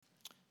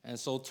And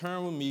so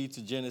turn with me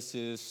to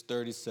Genesis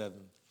 37.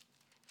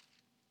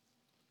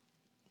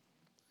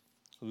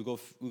 We're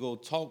going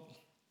to talk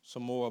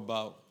some more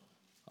about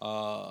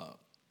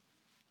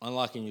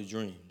unlocking your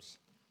dreams.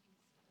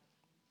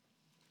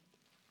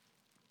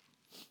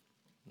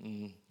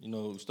 We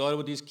started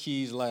with these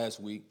keys last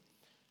week.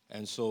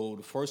 And so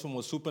the first one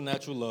was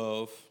supernatural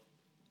love.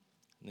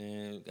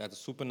 Then got the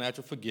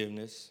supernatural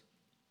forgiveness,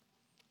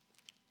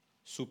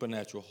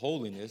 supernatural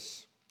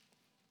holiness.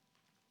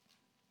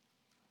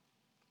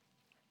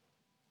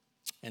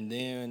 And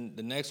then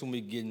the next one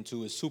we get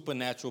into is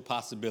supernatural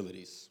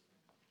possibilities.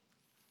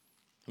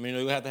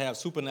 You have to have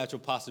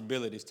supernatural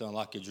possibilities to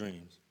unlock your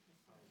dreams.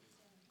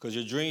 Because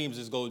your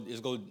dreams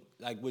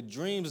like what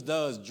dreams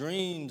does,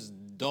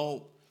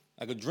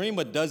 a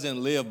dreamer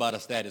doesn't live by the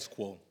status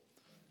quo.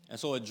 And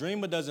so a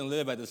dreamer doesn't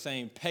live at the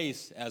same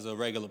pace as a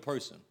regular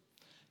person.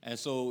 And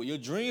so your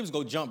dreams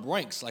go jump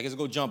ranks, like it's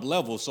go jump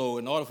levels. So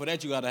in order for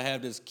that, you got to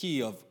have this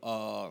key of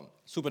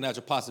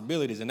supernatural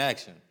possibilities in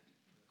action.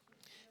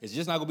 It's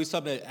just not going to be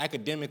something that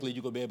academically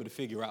you're going to be able to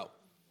figure out.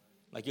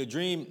 Like your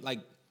dream, like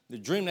the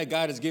dream that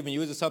God has given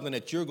you, is something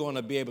that you're going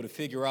to be able to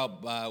figure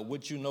out by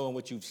what you know and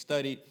what you've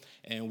studied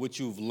and what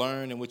you've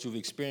learned and what you've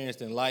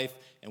experienced in life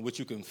and what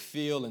you can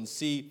feel and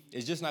see.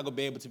 It's just not going to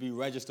be able to be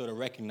registered or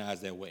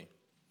recognized that way.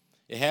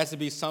 It has to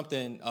be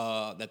something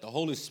that the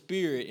Holy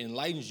Spirit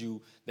enlightens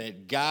you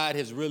that God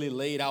has really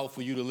laid out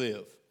for you to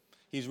live.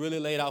 He's really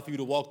laid out for you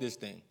to walk this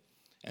thing.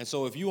 And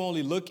so if you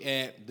only look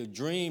at the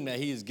dream that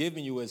he has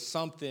given you as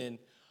something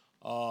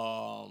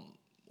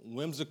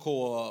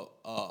whimsical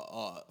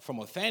from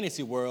a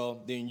fantasy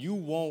world, then you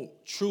won't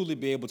truly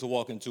be able to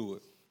walk into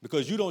it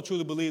because you don't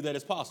truly believe that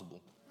it's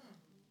possible.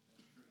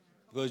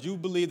 Because you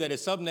believe that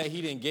it's something that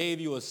he didn't gave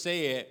you or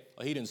said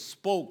or he didn't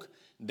spoke,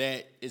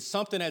 that it's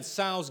something that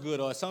sounds good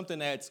or something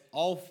that's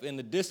off in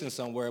the distance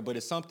somewhere, but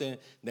it's something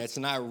that's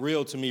not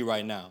real to me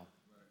right now.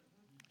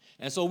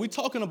 And so we're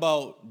talking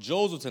about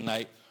Joseph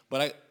tonight,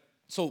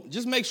 so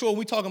just make sure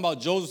we're talking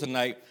about Joseph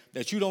tonight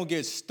that you don't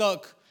get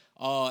stuck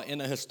in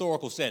a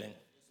historical setting,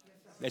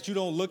 that you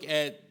don't look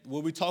at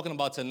what we're talking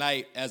about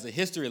tonight as a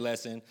history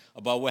lesson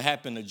about what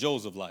happened to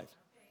Joseph's life.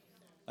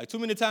 Like too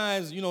many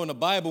times, in the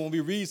Bible, when we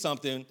read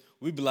something,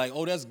 we be like,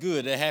 oh, that's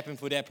good, that happened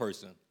for that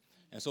person.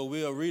 And so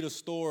we'll read a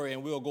story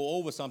and we'll go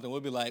over something.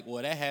 We'll be like,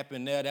 well, that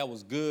happened there. That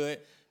was good.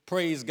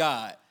 Praise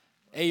God.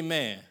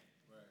 Amen. Right.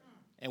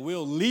 And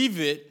we'll leave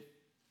it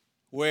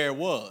where it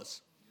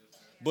was.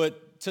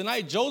 But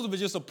tonight, Joseph is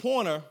just a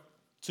pointer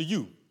to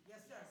you.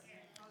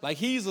 Like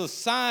he's a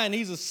sign,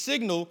 he's a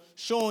signal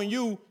showing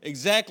you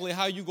exactly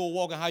how you go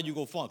walk and how you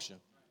go function.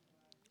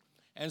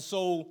 And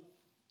so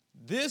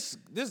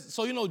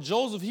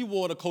Joseph, he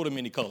wore the coat of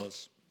many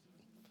colors.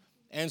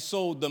 And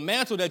so the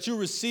mantle that you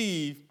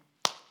receive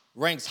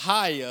ranks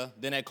higher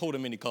than that coat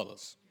of many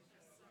colors.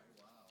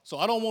 So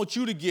I don't want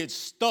you to get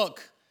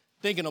stuck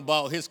thinking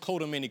about his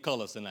coat of many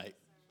colors tonight.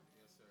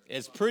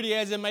 As pretty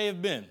as it may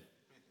have been,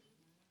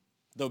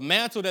 the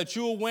mantle that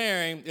you're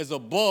wearing is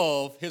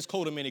above his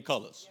coat of many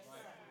colors.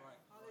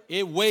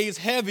 It weighs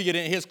heavier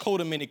than his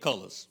coat of many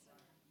colors.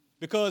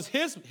 Because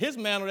his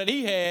mantle that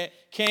he had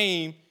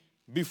came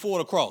before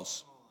the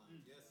cross.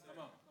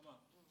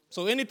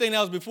 So anything that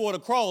was before the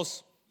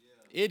cross,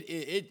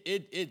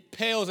 it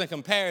pales in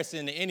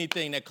comparison to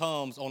anything that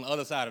comes on the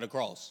other side of the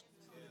cross.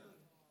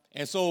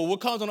 And so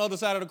what comes on the other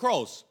side of the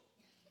cross?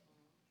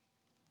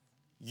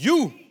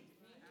 You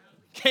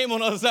came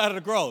on the other side of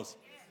the cross.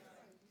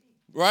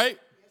 Right?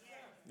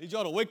 Need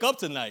y'all to wake up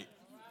tonight.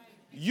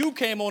 You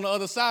came on the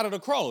other side of the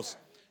cross.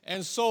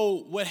 And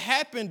so what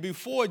happened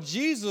before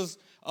Jesus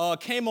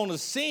came on the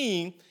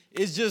scene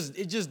it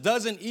just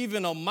doesn't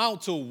even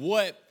amount to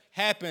what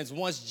happens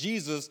once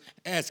Jesus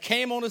has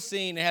came on the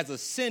scene and has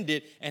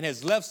ascended and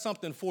has left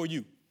something for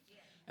you.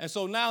 And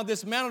so now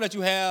this mantle that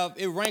you have,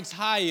 it ranks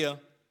higher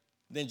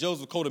than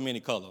Joseph's coat of many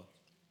color.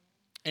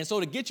 And so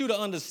to get you to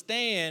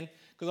understand,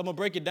 because I'm going to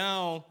break it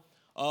down,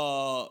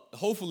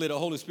 hopefully the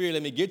Holy Spirit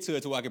let me get to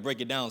it so I can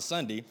break it down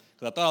Sunday,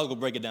 because I thought I was going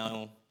to break it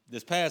down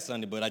this past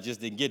Sunday, but I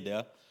just didn't get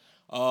there.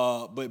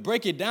 But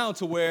break it down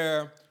to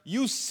where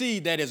you see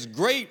that as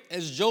great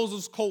as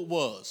Joseph's coat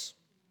was,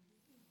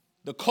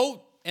 the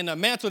coat and the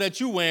mantle that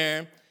you're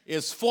wearing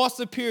is far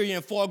superior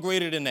and far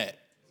greater than that.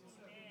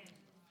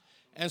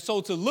 And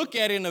so to look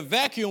at it in a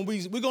vacuum,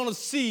 we're going to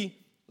see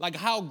like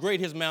how great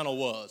his mantle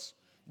was.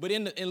 But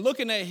in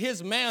looking at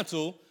his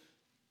mantle,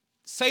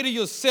 say to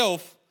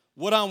yourself,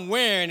 what I'm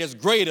wearing is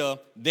greater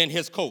than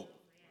his coat.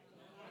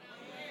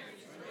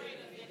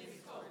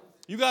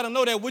 You got to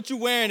know that what you're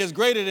wearing is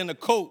greater than the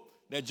coat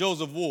that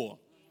Joseph wore.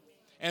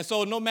 And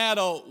so no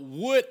matter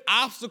what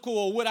obstacle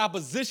or what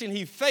opposition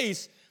he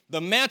faced,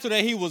 the mantle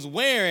that he was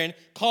wearing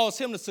caused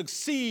him to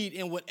succeed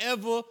in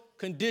whatever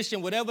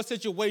condition, whatever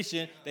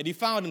situation that he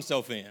found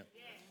himself in.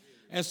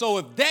 And so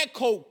if that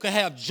coat could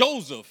have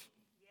Joseph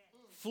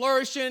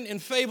flourishing in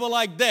favor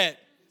like that,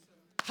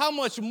 how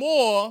much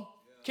more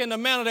can the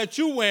mantle that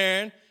you're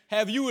wearing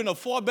have you in a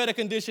far better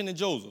condition than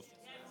Joseph?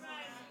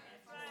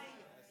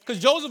 Because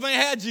Joseph ain't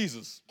had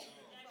Jesus.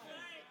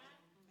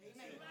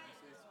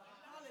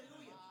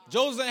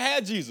 Joseph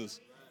had Jesus.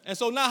 And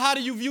so now how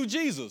do you view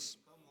Jesus?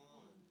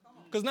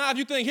 Because now if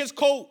you think his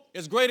coat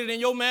is greater than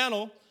your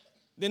mantle,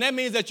 then that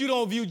means that you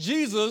don't view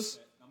Jesus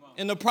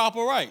in the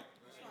proper right.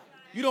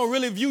 You don't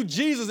really view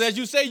Jesus as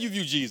you say you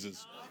view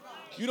Jesus.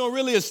 You don't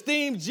really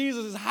esteem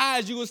Jesus as high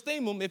as you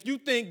esteem him if you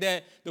think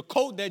that the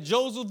coat that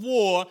Joseph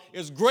wore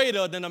is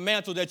greater than the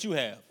mantle that you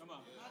have.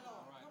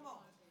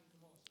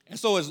 And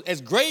so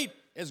as great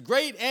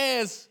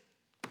as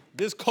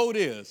this coat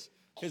is,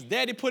 his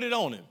daddy put it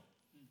on him.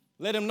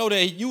 Let him know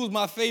that you was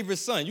my favorite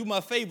son. You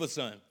my favorite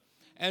son.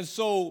 And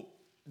so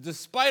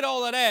despite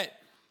all of that,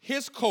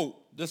 his coat,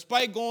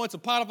 despite going to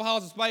Potiphar's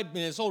house, despite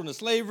being sold into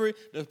slavery,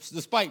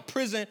 despite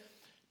prison,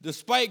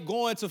 despite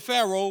going to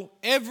Pharaoh,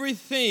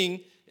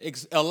 everything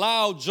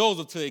allowed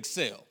Joseph to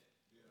excel.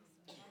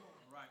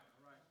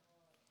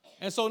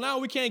 And so now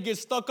we can't get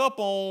stuck up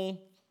on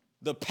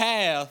the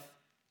path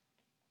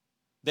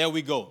that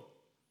we go.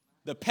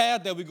 The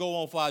path that we go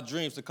on for our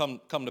dreams to come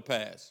to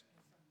pass.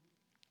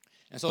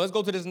 And so let's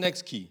go to this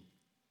next key.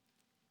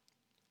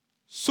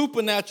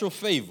 Supernatural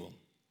favor.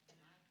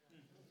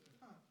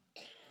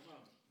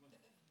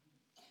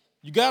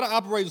 You got to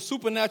operate in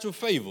supernatural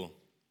favor.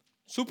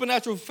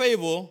 Supernatural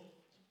favor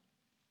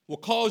will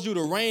cause you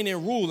to reign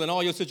and rule in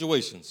all your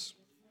situations.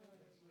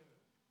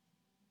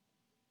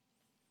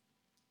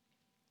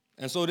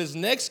 And so this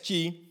next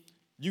key,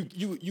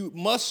 you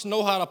must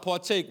know how to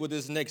partake with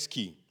this next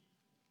key.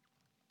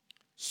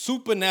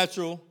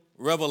 Supernatural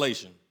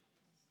revelation.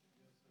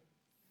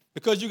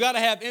 Because you got to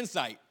have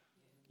insight.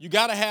 You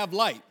got to have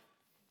light.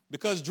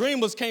 Because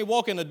dreamers can't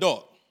walk in the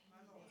dark.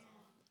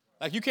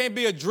 Like you can't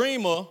be a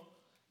dreamer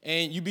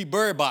and you be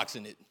bird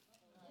boxing it.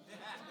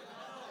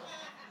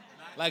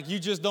 Like you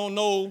just don't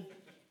know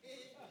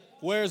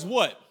where's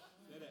what.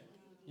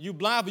 You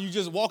blind, but you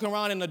just walking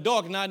around in the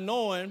dark not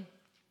knowing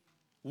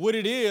what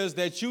it is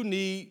that you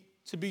need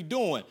to be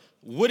doing,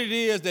 what it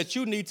is that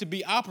you need to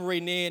be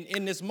operating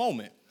in this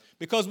moment.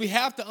 Because we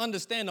have to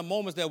understand the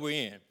moments that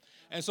we're in.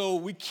 And so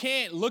we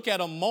can't look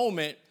at a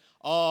moment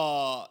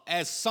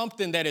as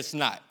something that it's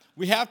not.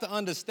 We have to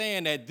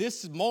understand that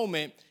this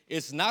moment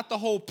is not the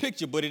whole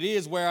picture, but it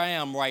is where I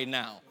am right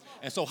now.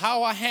 And so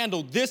how I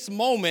handle this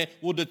moment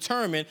will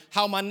determine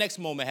how my next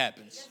moment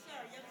happens. Yes, sir.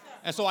 Yes, sir.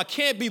 And so I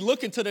can't be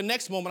looking to the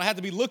next moment. I have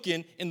to be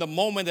looking in the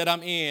moment that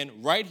I'm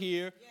in right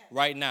here,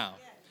 right now.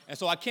 And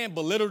so I can't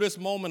belittle this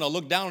moment or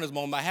look down on this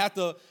moment. I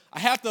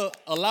have to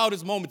allow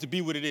this moment to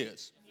be what it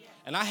is.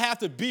 And I have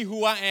to be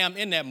who I am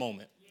in that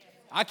moment.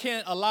 I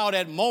can't allow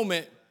that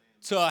moment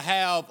to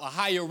have a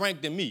higher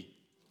rank than me.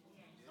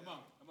 Come on.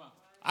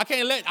 I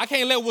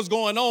can't let what's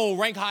going on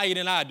rank higher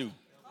than I do.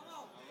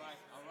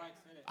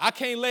 I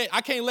can't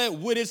let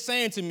what it's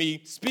saying to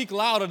me speak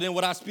louder than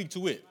what I speak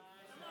to it.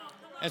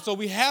 And so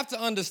we have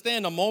to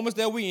understand the moments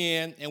that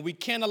we're in, and we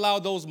can't allow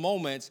those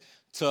moments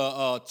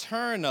to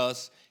turn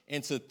us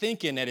into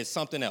thinking that it's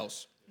something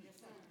else.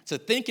 To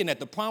thinking that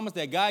the promise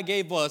that God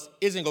gave us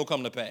isn't going to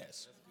come to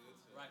pass.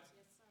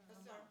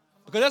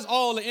 Because that's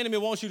all the enemy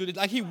wants you to do.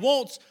 Like he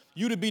wants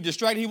you to be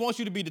distracted. He wants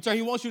you to be deterred.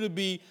 He wants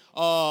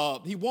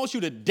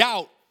you to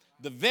doubt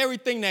the very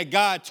thing that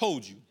God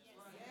told you.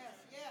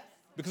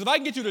 Because if I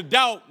can get you to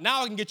doubt,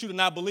 now I can get you to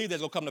not believe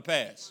that's going to come to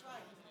pass.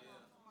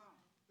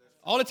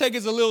 All it takes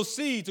is a little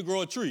seed to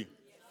grow a tree.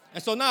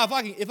 And so now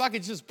if I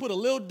can just put a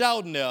little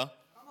doubt in there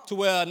to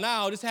where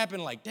now this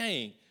happened like,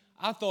 dang,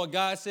 I thought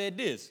God said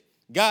this.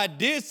 God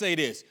did say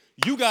this.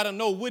 You got to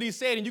know what he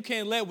said, and you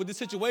can't let what this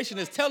situation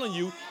is telling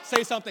you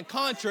say something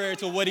contrary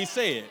to what he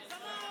said.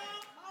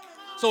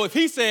 So if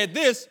he said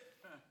this,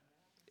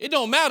 it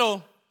don't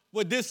matter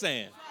what this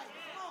saying.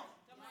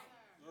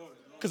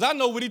 Because I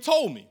know what he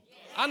told me.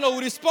 I know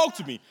what he spoke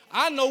to me.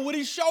 I know what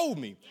he showed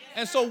me.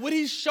 And so what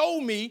he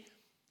showed me,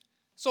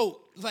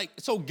 so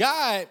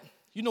God,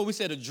 we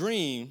said a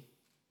dream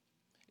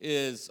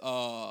is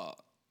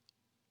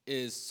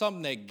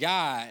something that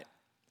God,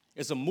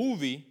 it's a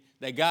movie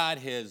that God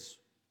has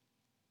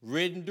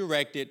written,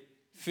 directed,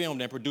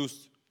 filmed, and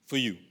produced for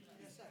you.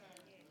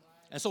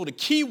 And so the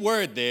key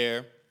word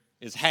there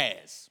is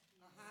has.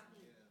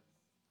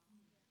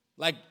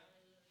 Like,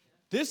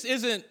 this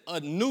isn't a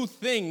new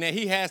thing that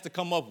he has to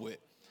come up with.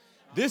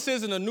 This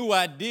isn't a new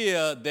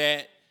idea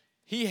that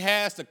he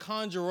has to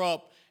conjure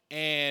up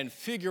and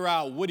figure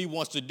out what he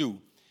wants to do.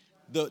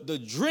 The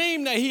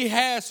dream that he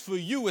has for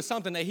you is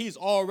something that he's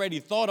already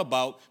thought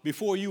about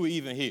before you were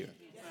even here.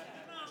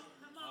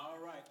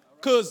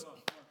 Because,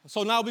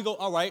 so now we go,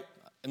 all right,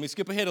 let me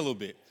skip ahead a little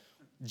bit.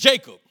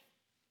 Jacob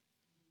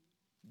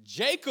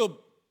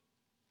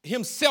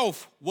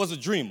himself was a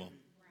dreamer.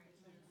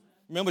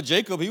 Remember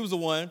Jacob, he was the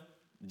one,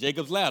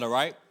 Jacob's ladder,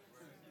 right?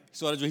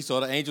 He saw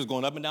the angels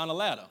going up and down the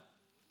ladder.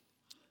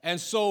 And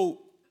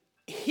so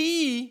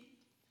he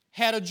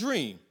had a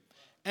dream.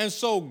 And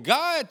so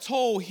God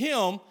told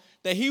him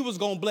that he was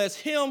going to bless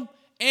him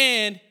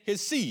and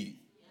his seed.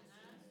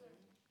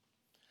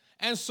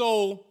 And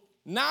so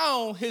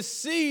now his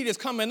seed is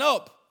coming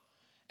up.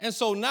 And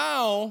so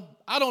now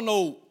I don't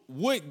know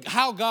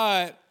how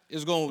God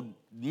is going to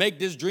make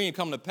this dream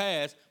come to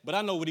pass, but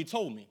I know what he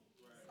told me.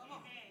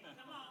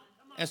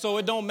 And so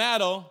it don't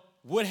matter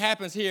what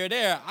happens here or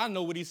there. I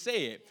know what he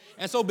said.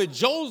 And so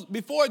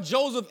before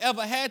Joseph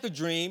ever had the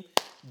dream,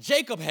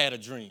 Jacob had a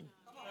dream.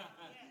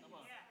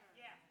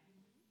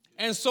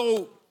 And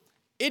so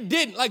it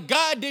didn't, like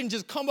God didn't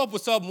just come up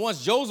with something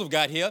once Joseph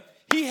got here.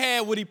 He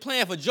had what he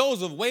planned for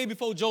Joseph way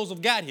before Joseph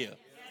got here.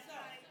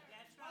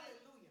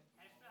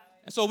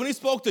 And so when he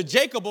spoke to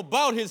Jacob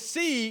about his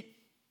seed,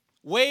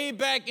 way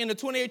back in the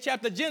 28th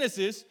chapter of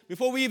Genesis,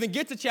 before we even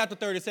get to chapter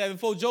 37,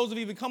 before Joseph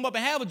even come up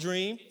and have a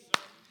dream,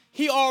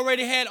 he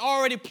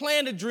already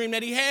planned the dream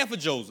that he had for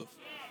Joseph.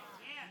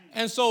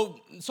 And so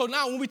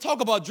now when we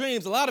talk about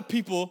dreams, a lot of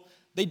people,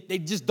 they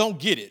just don't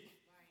get it.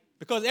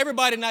 Because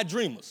everybody not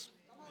dreamers.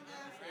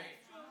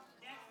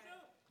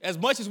 As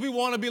much as we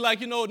want to be like,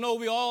 no,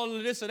 we all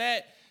this or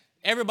that,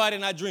 everybody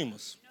not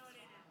dreamers.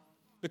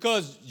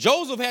 Because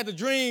Joseph had the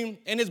dream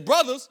and his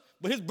brothers,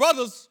 but his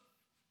brothers,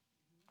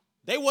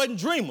 they wasn't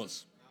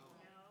dreamers.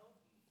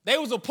 They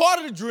was a part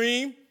of the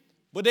dream,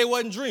 but they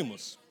wasn't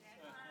dreamers.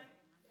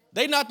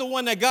 They not the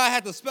one that God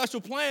had the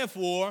special plan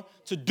for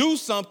to do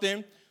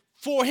something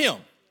for him.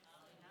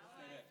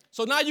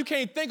 So now you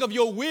can't think of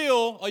your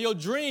will or your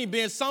dream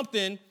being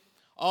something,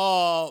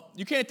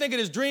 you can't think of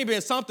this dream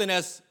being something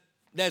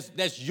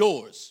that's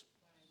yours.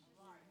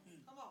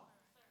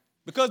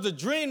 Because the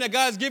dream that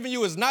God's giving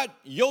you is not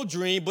your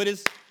dream, but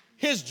it's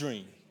his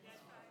dream.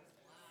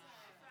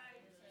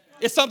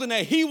 It's something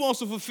that he wants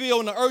to fulfill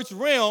in the earth's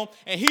realm,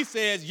 and he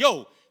says,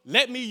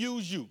 let me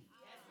use you.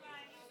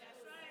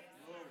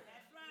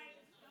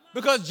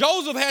 Because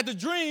Joseph had the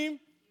dream,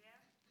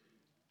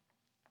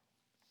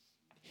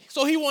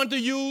 so he wanted to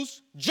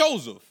use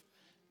Joseph.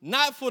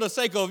 Not for the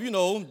sake of,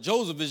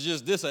 Joseph is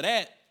just this or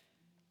that.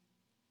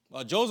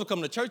 Joseph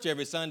come to church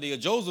every Sunday, or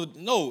Joseph,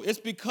 no, it's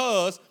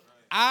because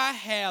I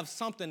have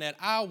something that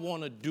I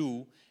want to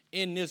do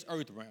in this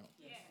earth realm.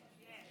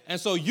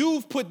 And so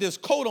you've put this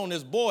coat on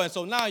this boy, and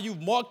so now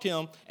you've marked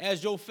him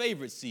as your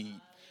favorite seed.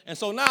 And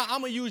so now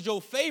I'm going to use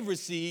your favorite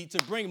seed to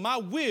bring my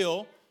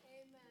will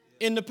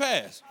in the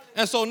past.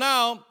 And so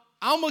now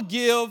I'm going to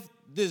give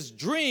this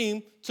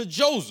dream to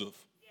Joseph.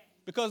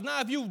 Because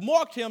now if you've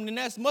marked him, then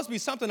that must be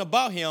something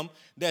about him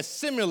that's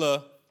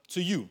similar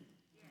to you.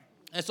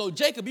 And so,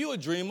 Jacob, you're a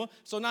dreamer.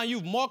 So now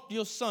you've marked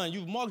your son.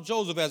 You've marked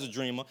Joseph as a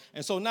dreamer.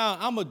 And so now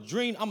I'm going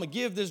to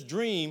give this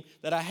dream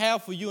that I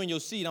have for you and your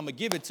seed. I'm going to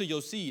give it to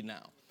your seed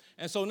now.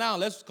 And so now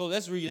let's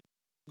read it.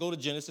 Go to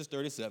Genesis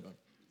 37.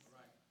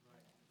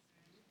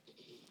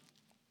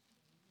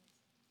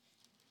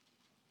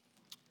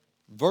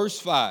 Verse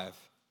 5.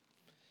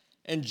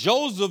 And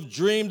Joseph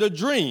dreamed a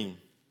dream,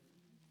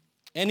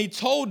 and he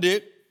told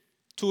it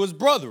to his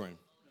brethren.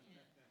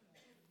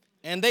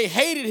 And they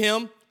hated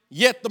him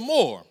yet the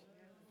more.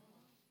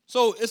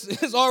 So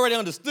it's already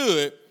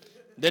understood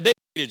that they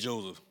hated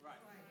Joseph.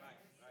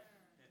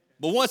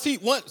 But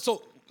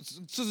so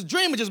the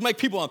dream would just make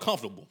people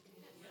uncomfortable.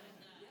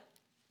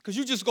 Because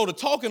you just go to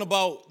talking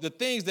about the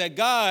things that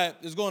God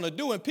is going to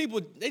do, and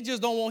people, they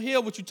just don't want to hear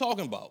what you're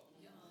talking about.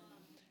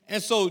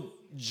 And so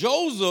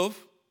Joseph,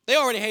 they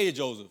already hated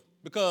Joseph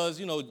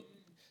because,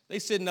 they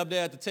sitting up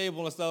there at the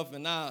table and stuff,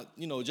 and now,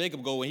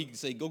 Jacob go and he can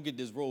say, go get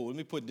this robe. Let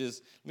me put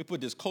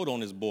this coat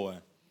on this boy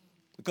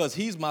because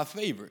he's my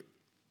favorite.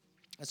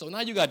 And so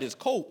now you got this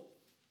coat.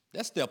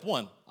 That's step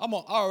one. I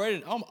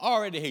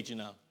already hate you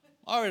now.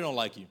 I already don't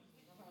like you.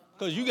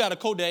 Because you got a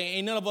coat that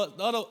ain't none of us,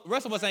 the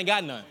rest of us ain't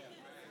got none.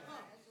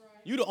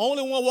 You the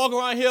only one walking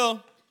around here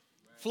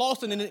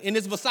flossing in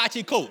this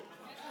Versace coat.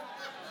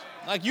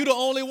 Like you the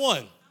only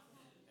one.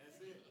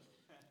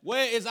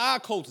 Where is our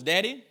coats,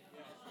 Daddy?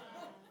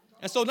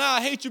 And so now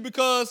I hate you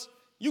because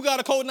you got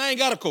a coat and I ain't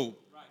got a coat.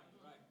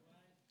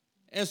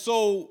 And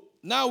so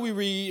now we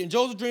read, and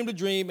Joseph dreamed a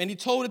dream, and he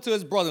told it to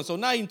his brothers. So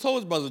now he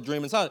told his brothers a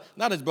dream, and so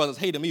now his brothers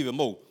hate him even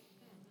more.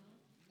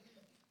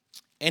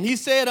 And he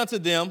said unto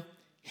them,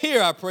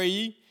 hear, I pray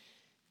ye,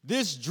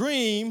 this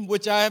dream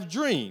which I have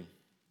dreamed.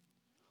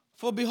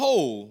 For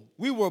behold,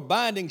 we were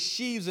binding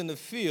sheaves in the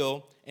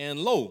field, and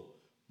lo,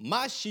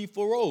 my sheaf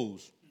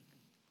arose,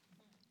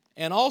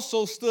 and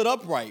also stood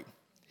upright.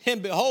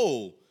 And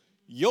behold,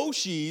 your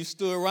sheaves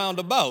stood round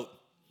about,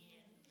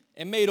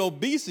 and made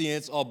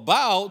obeisance or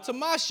bowed to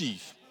my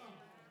sheaf.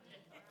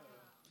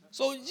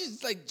 So it's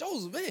just like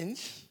Joseph, man,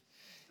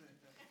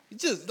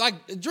 it's just like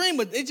a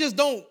dreamer, they just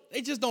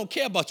don't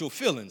care about your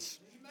feelings.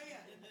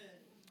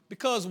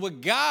 Because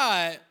what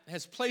God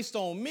has placed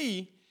on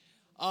me,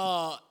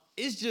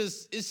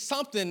 it's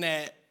something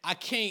that I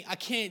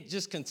can't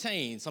just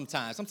contain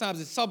sometimes.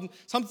 Sometimes it's something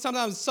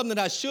that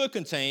I should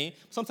contain,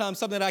 sometimes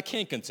something that I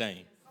can't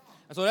contain.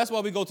 And so that's why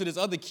we go to this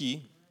other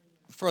key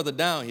further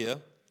down here.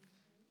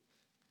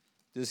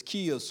 This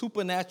key of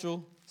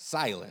supernatural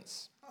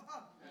silence.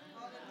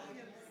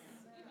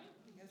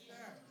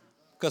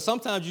 Because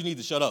sometimes you need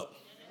to shut up.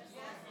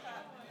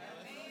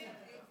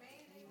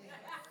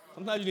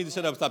 Sometimes you need to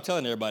shut up and stop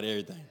telling everybody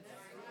everything.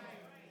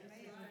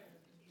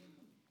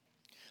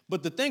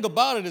 But the thing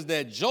about it is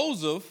that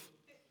Joseph,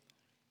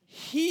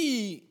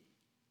 he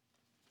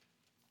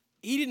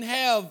didn't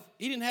have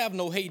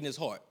no hate in his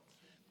heart.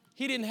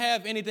 he didn't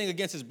have anything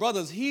against his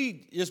brothers.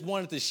 He just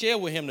wanted to share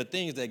with him the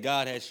things that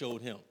God had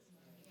showed him.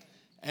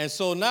 And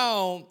so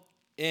now,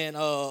 and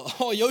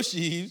all your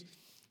sheaves,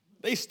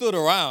 they stood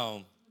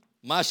around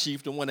my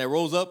sheaf, the one that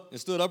rose up and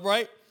stood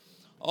upright.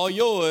 All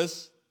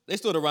yours, they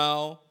stood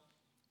around,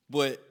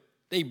 but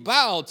they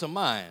bowed to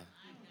mine.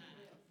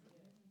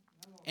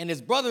 And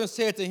his brethren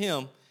said to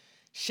him,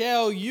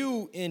 shall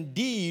you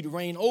indeed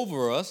reign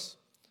over us,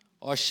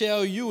 or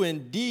shall you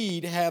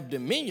indeed have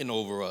dominion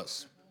over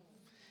us?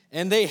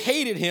 And they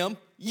hated him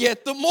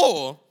yet the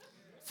more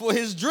for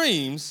his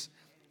dreams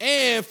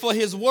and for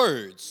his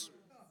words.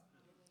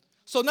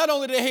 So not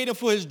only did they hate him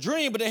for his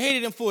dream, but they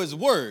hated him for his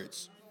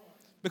words.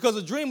 Because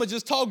a dreamer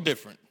just talk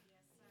different.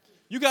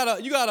 You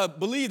gotta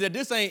believe that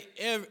this ain't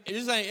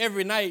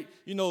every night,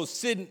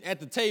 sitting at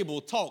the table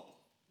talk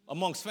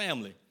amongst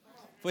family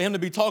for him to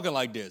be talking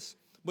like this.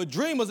 But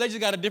dreamers, they just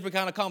got a different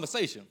kind of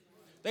conversation.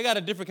 They got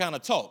a different kind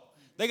of talk.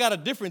 They got a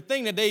different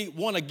thing that they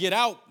want to get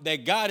out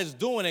that God is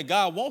doing and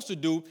God wants to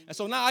do. And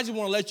so now I just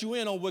want to let you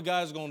in on what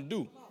God is going to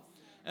do.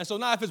 And so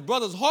now if his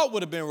brother's heart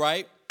would have been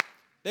right,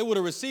 they would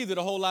have received it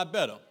a whole lot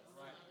better.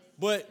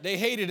 But they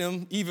hated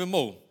him even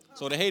more.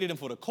 So they hated him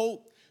for the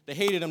coat. They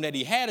hated him that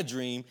he had a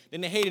dream.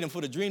 Then they hated him for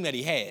the dream that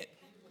he had.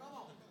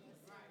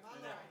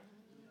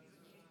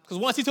 Because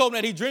once he told them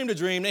that he dreamed a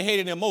dream, they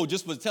hated him more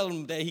just for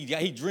telling him that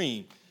he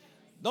dreamed.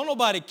 Don't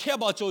nobody care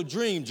about your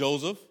dream,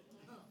 Joseph.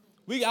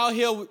 We out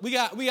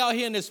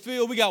here in this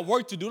field. We got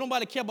work to do.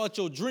 Nobody care about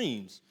your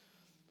dreams.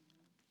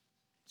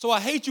 So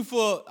I hate you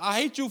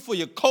for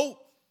your coat,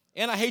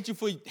 and I hate you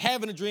for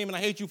having a dream, and I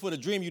hate you for the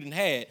dream you didn't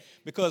had.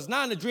 Because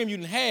now in the dream you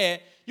didn't had,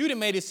 you done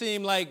made it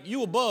seem like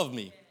you above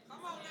me.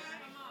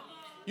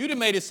 You done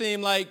made it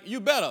seem like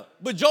you better.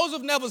 But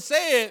Joseph never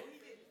said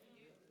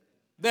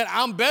that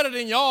I'm better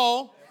than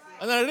y'all.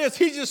 And none of this.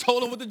 He just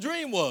told them what the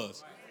dream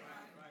was.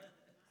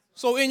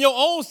 So in your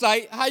own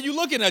sight, how you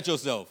looking at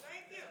yourself?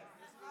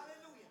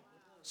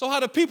 So how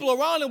the people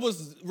around him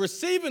was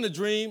receiving the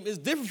dream is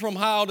different from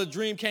how the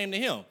dream came to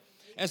him.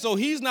 And so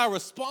he's not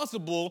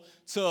responsible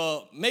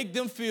to make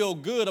them feel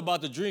good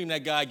about the dream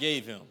that God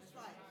gave him.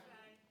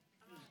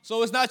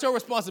 So it's not your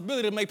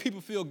responsibility to make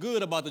people feel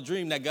good about the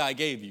dream that God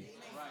gave you.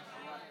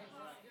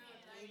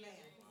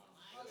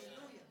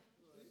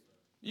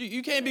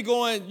 You can't be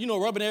going,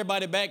 rubbing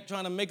everybody back,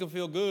 trying to make them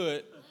feel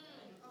good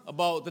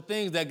about the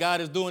things that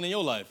God is doing in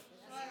your life.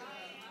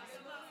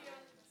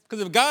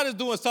 Because if God is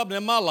doing something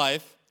in my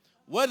life,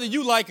 whether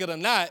you like it or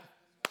not,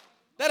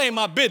 that ain't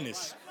my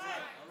business.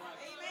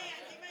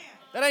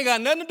 That ain't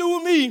got nothing to do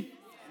with me,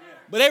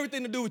 but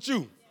everything to do with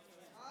you.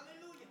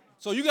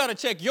 So you got to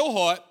check your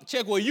heart,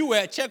 check where you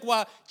at,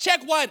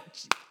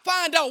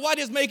 find out why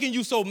this making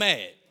you so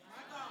mad.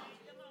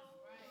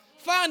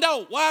 Find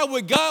out why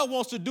what God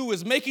wants to do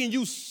is making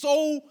you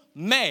so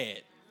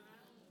mad.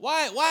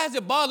 Why is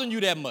it bothering you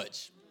that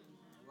much?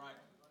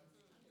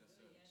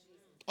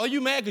 Are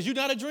you mad because you're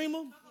not a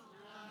dreamer?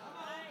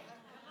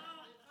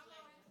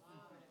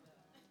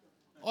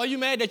 Are you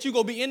mad that you're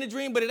going to be in the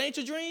dream, but it ain't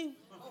your dream?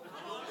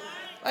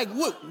 Like,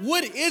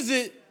 what is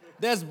it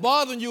that's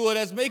bothering you or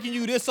that's making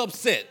you this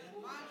upset?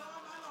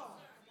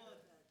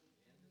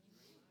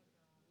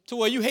 To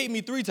where you hate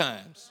me 3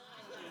 times.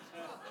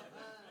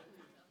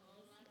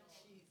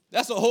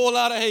 That's a whole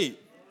lot of hate.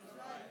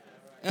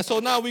 And so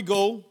now we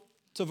go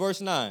to verse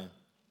 9.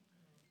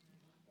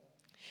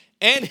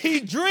 And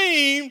he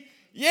dreamed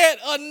yet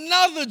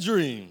another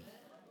dream.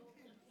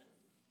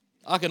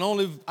 I can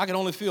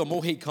only feel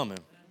more hate coming.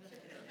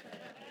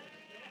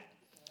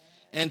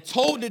 And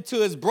told it to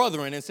his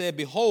brethren and said,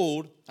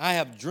 behold, I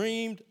have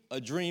dreamed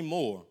a dream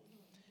more.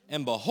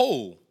 And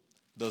behold,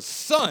 the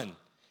sun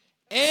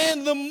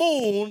and the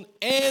moon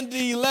and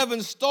the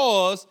 11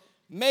 stars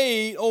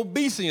made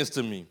obeisance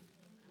to me.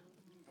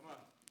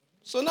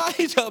 So now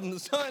he's telling the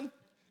sun,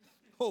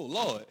 oh,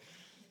 Lord.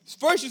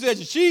 First you said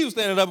your sheaves was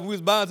standing up and we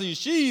was bound to your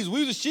sheaves. We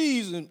was the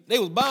sheaves and they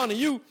was bound to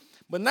you.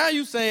 But now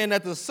you saying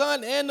that the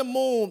sun and the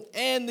moon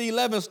and the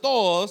 11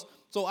 stars,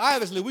 so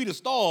obviously we the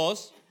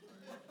stars,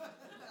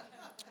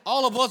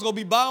 all of us going to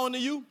be bowing to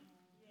you?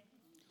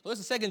 So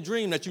it's the second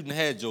dream that you done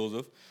had,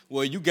 Joseph,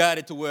 where you got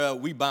it to where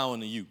we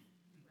bowing to you.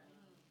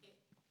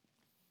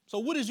 So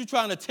what is you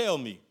trying to tell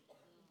me?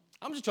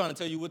 I'm just trying to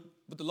tell you what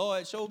the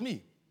Lord showed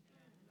me.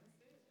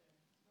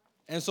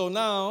 And so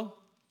now,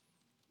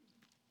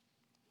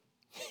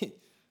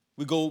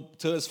 we go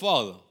to his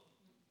father.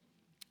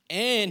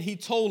 And he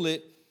told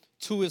it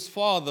to his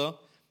father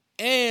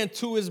and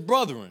to his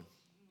brethren.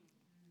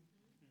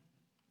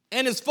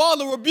 And his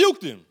father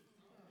rebuked him.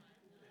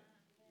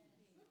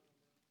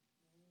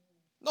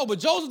 No, but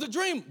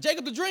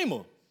Jacob the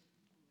dreamer,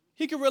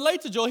 he can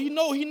relate to Joe. He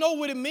know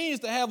what it means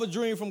to have a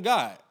dream from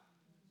God.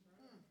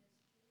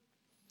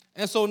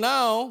 And so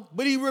now,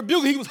 but he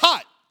rebuked him. He was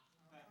hot.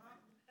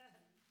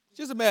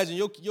 Just imagine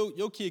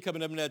your kid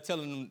coming up in there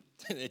telling him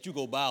that you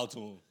go bow to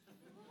him.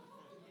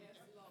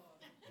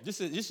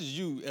 This is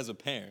you as a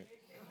parent.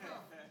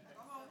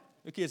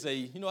 Your kid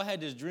say, I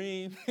had this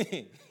dream.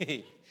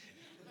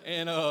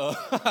 And,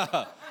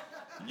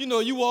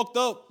 you walked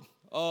up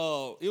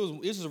it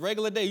was a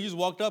regular day. You just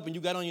walked up and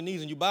you got on your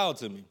knees and you bowed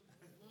to me.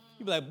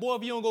 You'd be like, boy,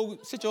 if you don't go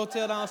sit your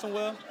tail down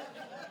somewhere.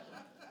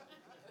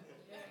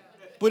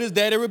 But his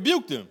daddy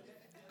rebuked him.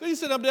 Because he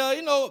said up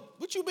there,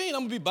 what you mean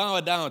I'm going to be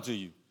bowing down to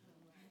you?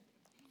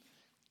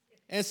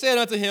 And said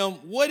unto him,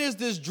 what is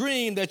this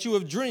dream that you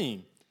have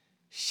dreamed?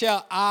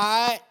 Shall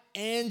I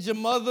and your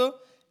mother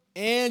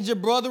and your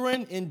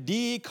brethren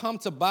indeed come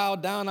to bow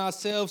down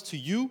ourselves to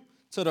you,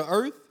 to the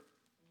earth?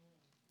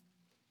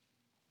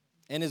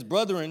 And his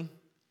brethren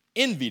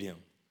envied him.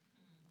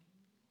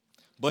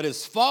 But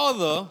his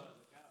father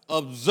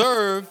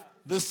observed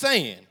the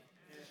saying,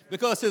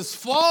 because his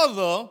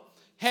father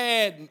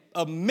had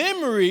a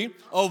memory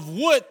of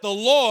what the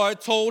Lord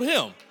told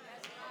him.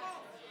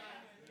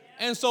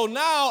 And so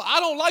now I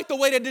don't like the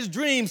way that this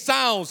dream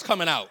sounds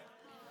coming out.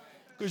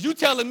 Because you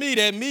telling me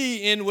that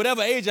me, in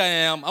whatever age I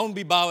am, I'm going to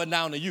be bowing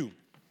down to you.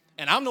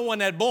 And I'm the one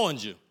that born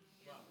you.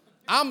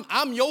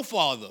 I'm your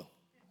father.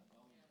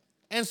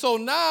 And so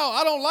now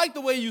I don't like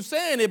the way you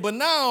saying it, but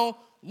now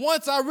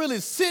once I really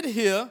sit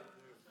here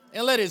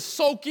and let it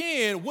soak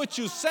in what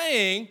you're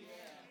saying,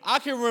 I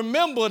can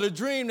remember the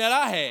dream that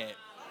I had.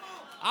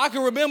 I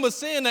can remember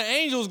seeing the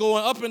angels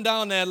going up and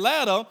down that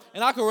ladder,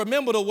 and I can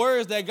remember the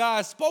words that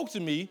God spoke to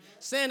me,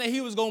 saying that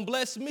he was going to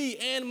bless me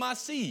and my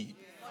seed.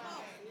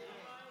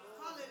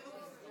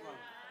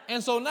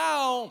 And so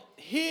now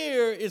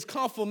here is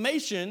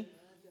confirmation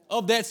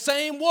of that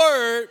same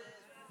word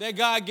that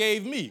God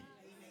gave me.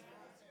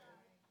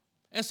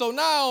 And so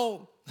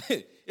now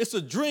it's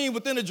a dream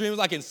within a dream. It's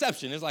like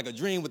Inception. It's like a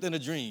dream within a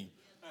dream.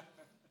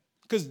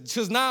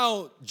 Because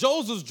now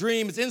Joseph's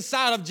dream is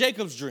inside of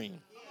Jacob's dream.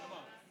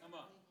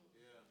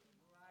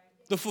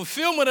 The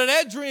fulfillment of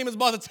that dream is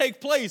about to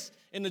take place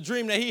in the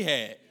dream that he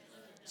had.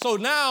 So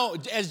now,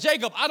 as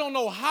Jacob, I don't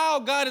know how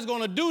God is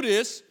going to do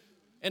this,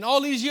 and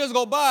all these years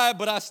go by,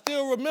 but I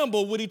still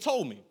remember what he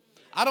told me.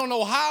 I don't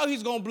know how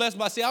he's going to bless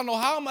my seed. I don't know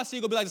how my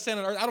seed going to be like the sand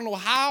on the earth. I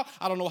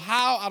don't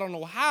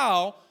know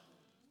how,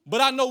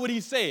 but I know what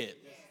he said.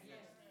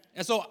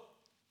 And so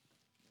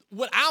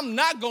what I'm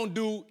not going to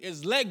do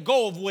is let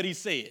go of what he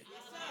said.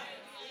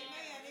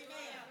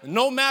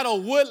 No matter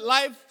what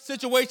life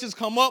situations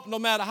come up, no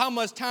matter how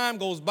much time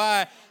goes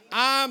by,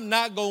 I'm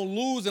not going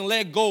to lose and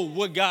let go of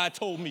what God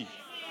told me.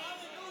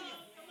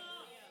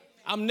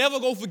 I'm never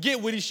going to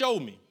forget what he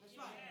showed me.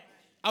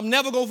 I'm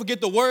never going to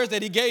forget the words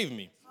that he gave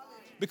me.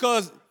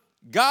 Because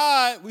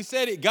God, we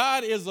said it,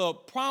 God is a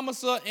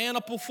promiser and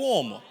a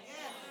performer.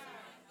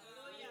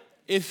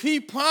 If he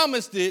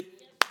promised it,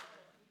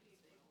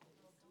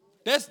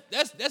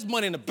 that's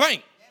money in the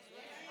bank.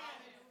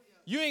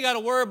 You ain't got to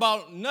worry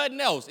about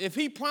nothing else. If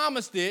he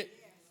promised it,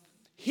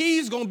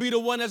 he's going to be the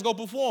one that's going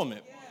to perform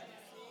it.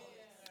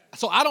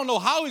 So I don't know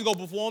how he's going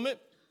to perform it.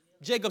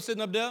 Jacob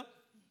sitting up there.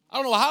 I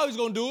don't know how he's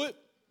going to do it.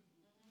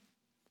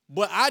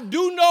 But I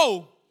do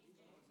know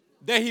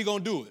that he's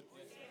going to do it.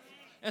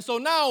 And so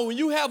now when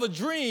you have a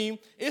dream,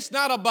 it's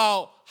not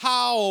about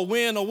how or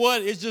when or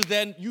what. It's just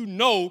that you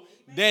know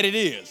that it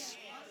is.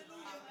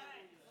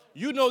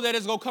 You know that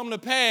it's going to come to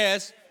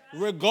pass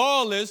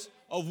regardless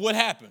of what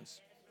happens.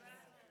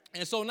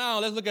 And so now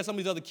let's look at some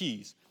of these other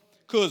keys.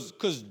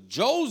 Because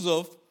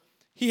Joseph,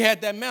 he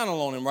had that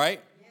mantle on him,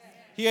 right?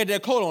 He had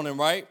that coat on him,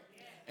 right?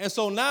 And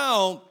so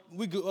now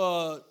we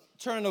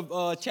turn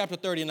to chapter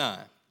 39.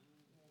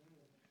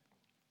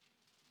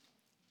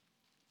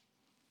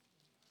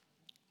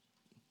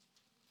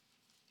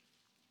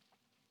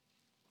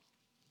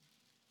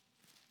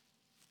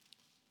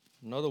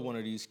 Another one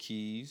of these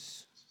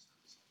keys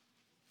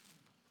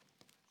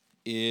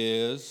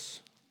is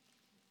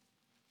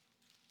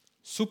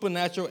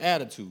supernatural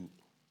attitude.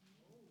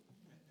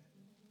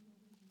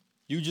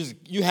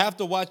 You have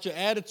to watch your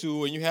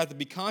attitude, and you have to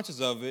be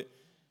conscious of it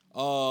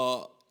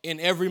in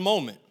every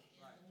moment.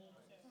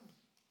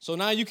 So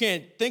now you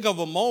can't think of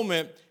a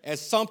moment as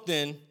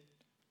something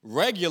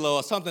regular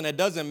or something that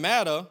doesn't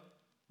matter,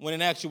 when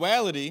in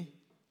actuality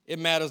it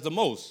matters the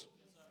most.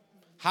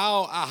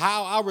 How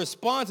I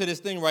respond to this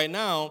thing right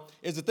now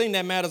is the thing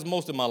that matters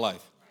most in my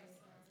life.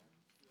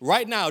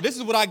 Right now, this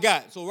is what I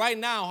got. So right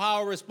now,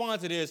 how I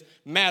respond to this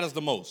matters the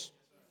most.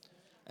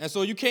 And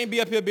so you can't be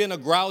up here being a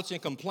grouch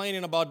and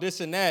complaining about this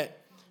and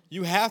that.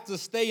 You have to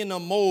stay in a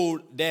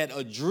mode that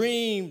a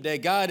dream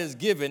that God has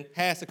given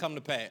has to come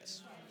to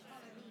pass.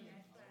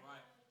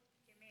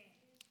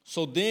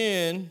 So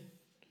then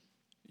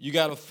you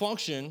got to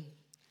function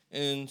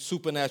in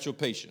supernatural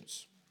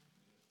patience.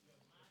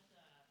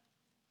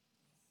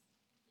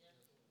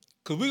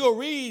 Because we go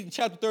read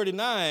chapter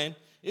 39,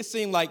 it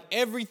seemed like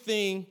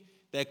everything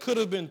that could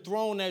have been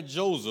thrown at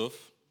Joseph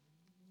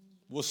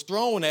was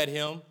thrown at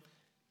him,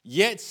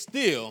 yet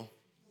still,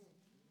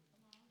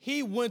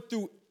 he went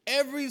through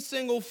every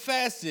single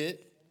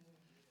facet,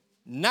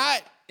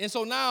 and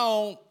so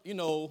now,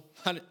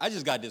 I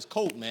just got this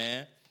coat,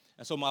 man.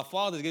 And so my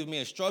father's giving me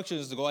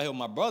instructions to go out here with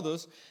my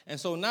brothers, and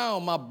so now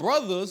my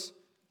brothers,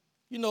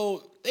 they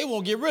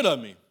won't get rid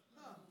of me.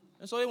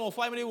 And so they won't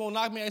fight me, they won't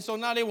knock me, and so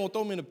now they won't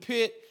throw me in the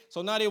pit.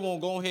 So now they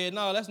won't go ahead,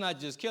 no, let's not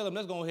just kill him,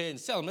 let's go ahead and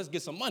sell him, let's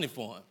get some money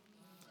for him.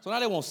 So now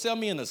they won't sell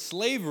me into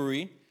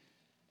slavery.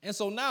 And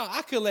so now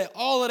I could let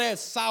all of that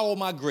sour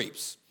my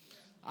grapes.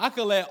 I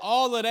could let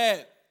all of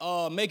that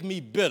make me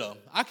bitter.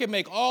 I could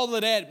make all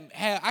of that,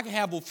 I could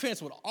have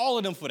offense with all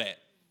of them for that.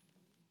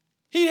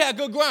 He had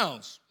good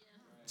grounds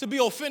to be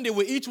offended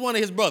with each one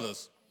of his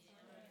brothers.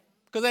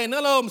 Because ain't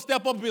none of them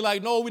step up and be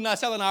like, no, we're not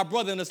selling our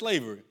brother into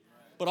slavery.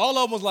 But all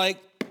of them was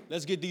like,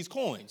 let's get these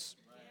coins.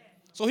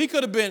 So he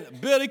could have been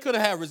bitter, he could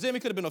have had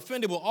resentment, he could have been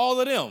offended with all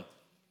of them.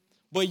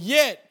 But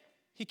yet,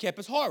 he kept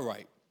his heart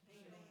right.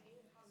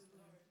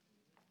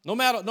 No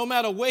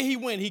matter where he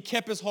went, he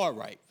kept his heart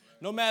right.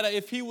 No matter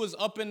if he was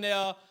up in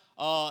there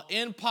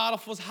in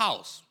Potiphar's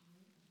house,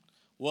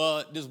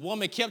 well, this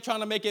woman kept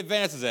trying to make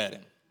advances at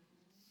him.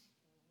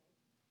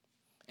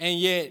 And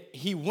yet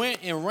he went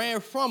and ran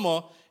from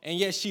her, and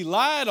yet she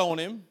lied on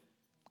him.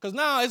 Because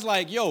now it's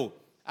like, yo,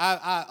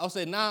 I'll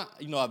say now,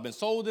 I've been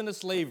sold into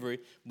slavery,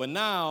 but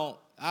now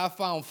I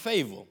found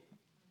favor.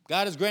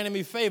 God has granted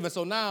me favor.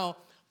 So now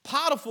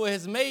Potiphar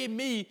has made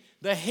me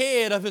the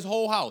head of his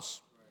whole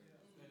house.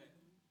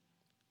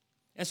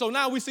 And so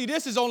now we see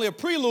this is only a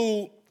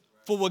prelude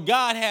for what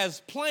God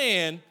has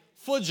planned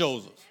for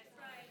Joseph.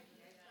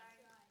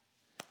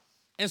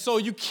 And so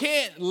you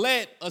can't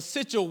let a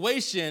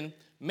situation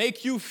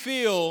make you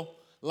feel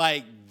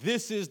like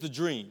this is the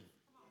dream.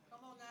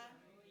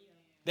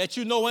 That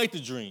you know ain't the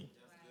dream.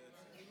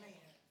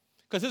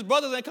 Because his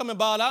brothers ain't coming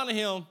bow down to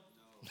him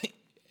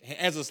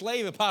as a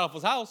slave in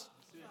Potiphar's house.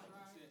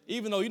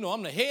 Even though,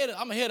 I'm the head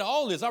of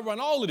all this. I run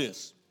all of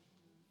this.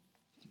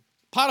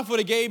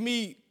 Potiphar gave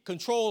me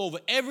control over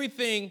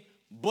everything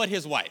but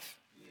his wife.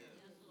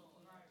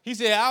 He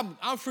said,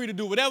 I'm free to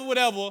do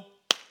whatever,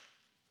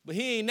 but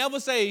he ain't never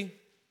say,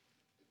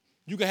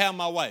 you can have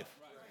my wife.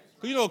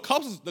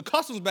 Because, the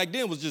customs back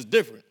then was just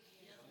different.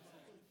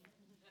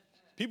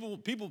 People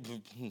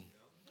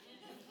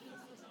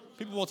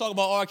won't talk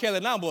about R. Kelly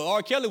now, but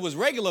R. Kelly was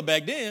regular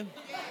back then.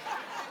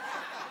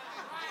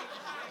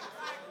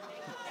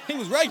 He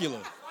was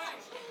regular.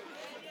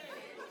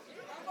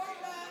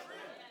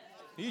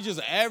 He's just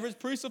an average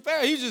priest of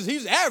Pharaoh.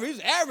 He's average. He's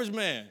an average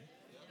man.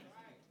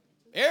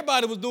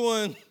 Everybody was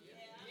doing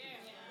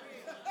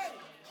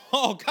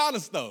all kind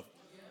of stuff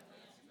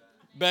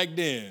back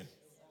then.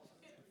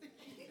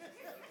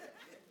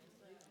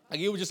 Like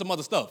it was just some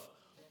other stuff.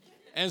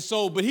 And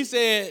so, but he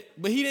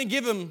didn't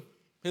give him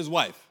his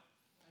wife.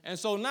 And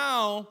so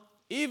now,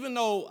 even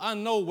though I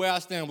know where I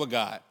stand with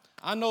God,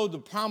 I know the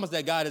promise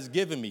that God has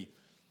given me,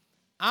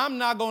 I'm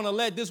not going to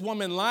let this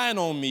woman lying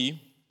on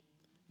me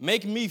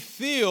make me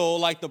feel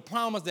like the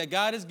promise that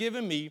God has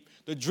given me,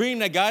 the dream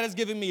that God has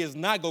given me is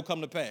not going to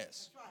come to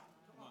pass.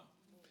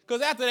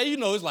 Because after that,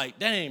 it's like,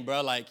 dang,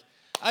 bro, like,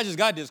 I just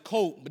got this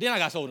coat, but then I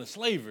got sold into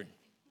slavery.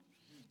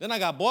 Then I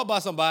got bought by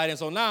somebody, and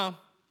so now,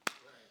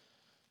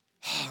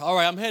 all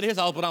right, I'm headed to his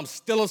house, but I'm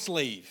still a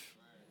slave.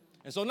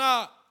 And so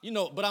now,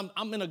 but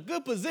I'm in a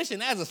good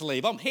position as a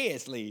slave. I'm head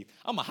slave.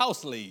 I'm a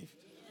house slave.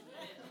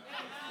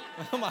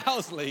 I'm a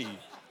house slave.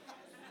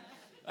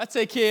 I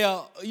take care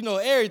of,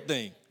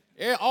 everything.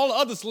 All the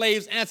other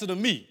slaves answer to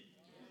me.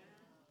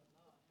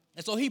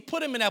 And so he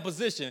put him in that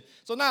position.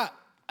 So now,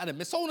 I'd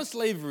been sold into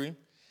slavery,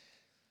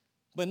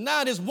 but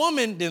now this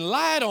woman then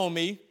lied on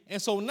me,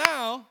 and so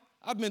now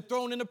I've been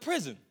thrown into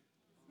prison.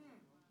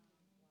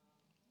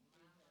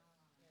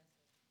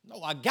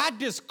 No, I got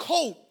this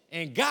coat,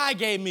 and God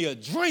gave me a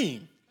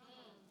dream.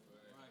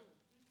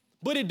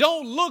 But it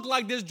don't look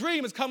like this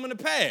dream is coming to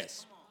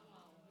pass.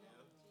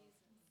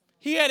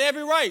 He had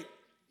every right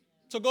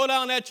to go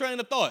down that train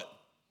of thought.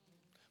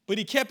 But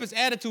he kept his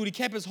attitude, he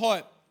kept his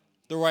heart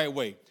the right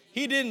way.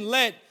 He didn't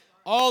let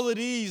all of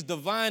these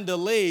divine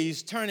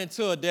delays turn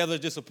into a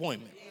devilish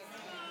disappointment.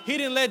 He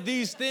didn't let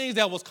these things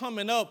that was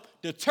coming up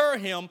deter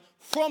him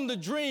from the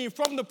dream,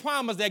 from the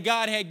promise that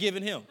God had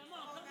given him.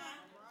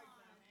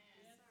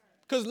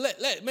 Because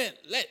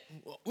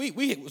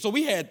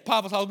we had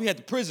Papa's house, we had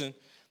the prison,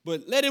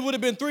 but it would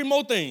have been 3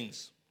 more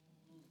things.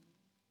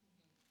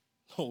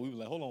 Oh, we were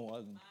like, hold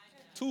on,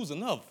 2's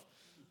enough.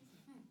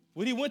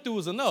 What he went through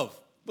was enough.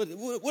 But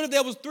what if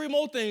there was 3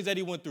 more things that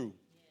he went through?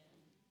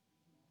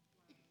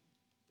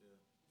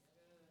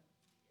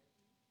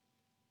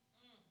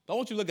 I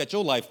want you to look at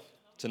your life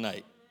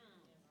tonight.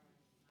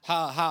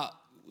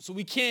 So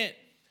we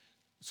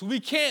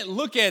can't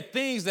look at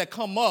things that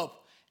come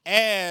up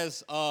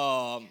as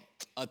a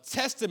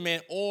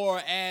testament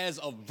or as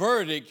a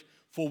verdict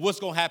for what's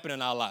going to happen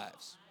in our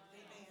lives.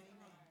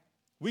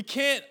 We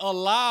can't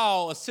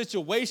allow a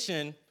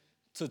situation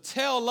to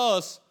tell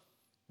us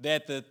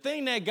that the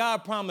thing that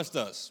God promised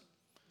us,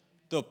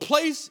 the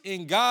place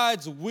in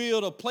God's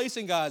will, the place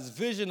in God's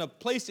vision, the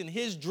place in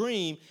his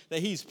dream that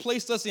he's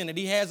placed us in, that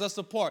he has us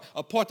a part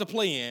to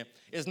play in,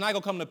 is not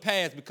going to come to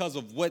pass because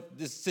of what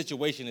this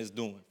situation is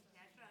doing.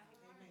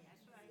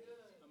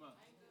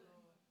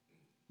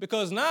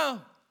 Because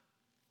now,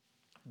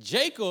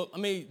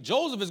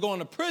 Joseph is going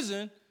to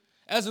prison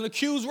as an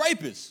accused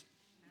rapist.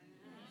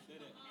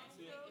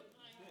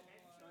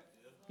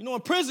 In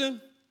prison,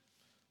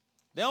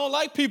 they don't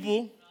like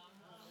people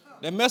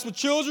that mess with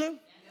children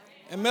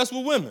and mess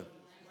with women.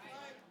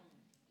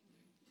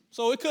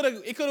 So it could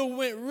have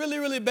went really,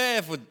 really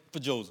bad for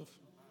Joseph.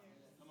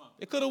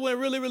 It could have went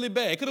really, really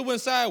bad. It could have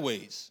went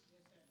sideways.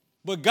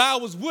 But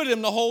God was with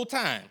him the whole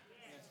time.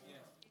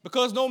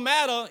 Because no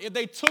matter if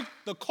they took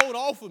the coat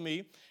off of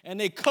me and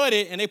they cut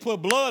it and they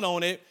put blood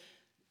on it,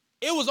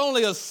 it was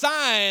only a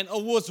sign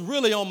of what's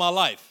really on my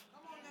life.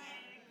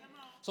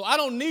 So I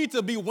don't need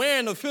to be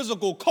wearing a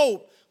physical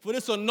coat for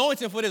this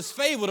anointing, for this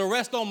favor to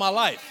rest on my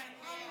life.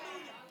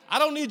 I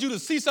don't need you to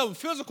see something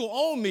physical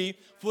on me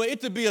for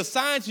it to be a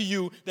sign to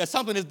you that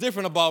something is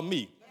different about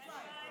me.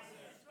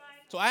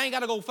 So I ain't got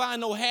to go find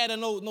no hat or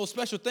no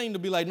special thing to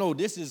be like, no,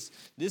 this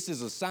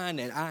is a sign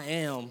that I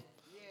am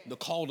the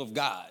called of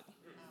God.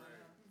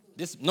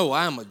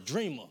 I am a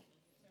dreamer.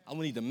 I'm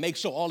going to need to make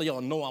sure all of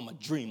y'all know I'm a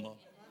dreamer.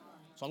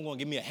 So I'm going to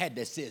give me a hat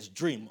that says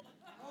dreamer.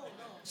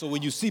 So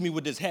when you see me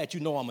with this hat, you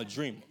know I'm a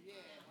dreamer.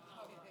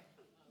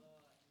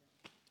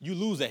 You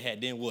lose that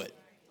hat, then what?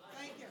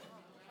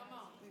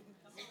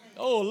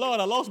 Oh, Lord,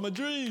 I lost my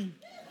dream.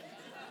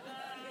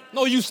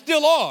 No, you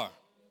still are.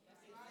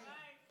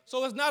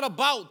 So it's not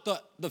about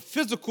the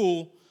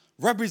physical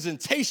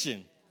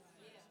representation.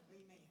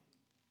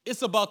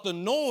 It's about the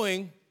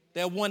knowing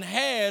that one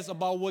has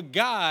about what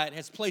God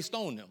has placed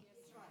on them.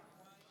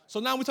 So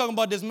now we're talking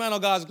about this man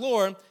of God's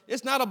glory.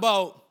 It's not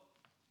about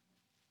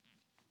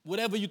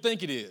whatever you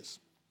think it is.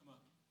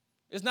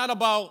 It's not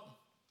about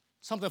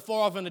something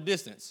far off in the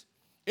distance.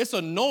 It's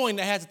a knowing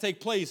that has to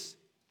take place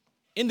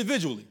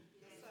individually.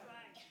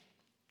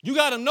 You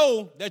got to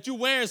know that you're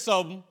wearing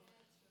something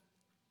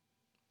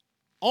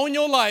on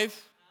your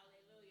life,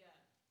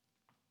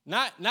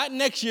 not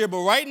next year, but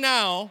right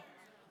now,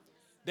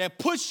 that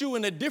puts you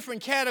in a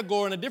different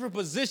category, in a different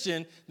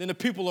position than the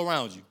people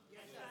around you.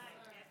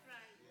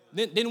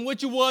 Than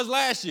what you was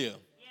last year.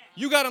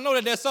 You got to know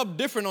that there's something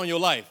different on your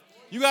life.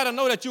 You got to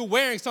know that you're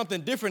wearing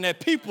something different that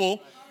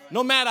people,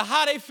 no matter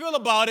how they feel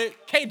about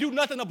it, can't do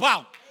nothing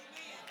about.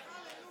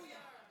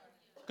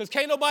 Because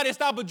can't nobody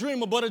stop a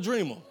dreamer but a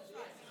dreamer.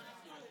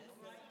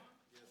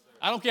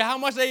 I don't care how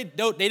much they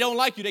don't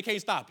like you, they can't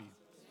stop you.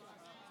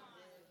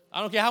 I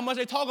don't care how much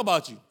they talk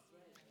about you,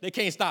 they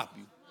can't stop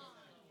you.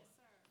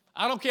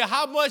 I don't care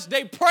how much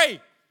they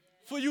pray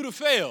for you to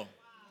fail,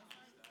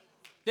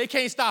 they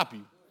can't stop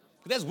you.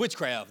 That's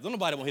witchcraft. Don't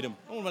nobody want to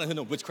hear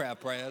them witchcraft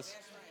prayers.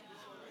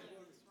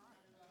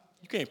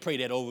 You can't pray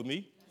that over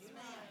me.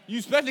 You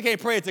especially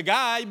can't pray it to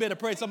God. You better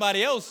pray to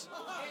somebody else.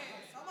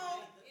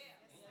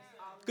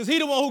 Because he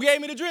the one who gave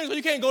me the dream, so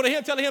you can't go to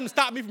him telling him to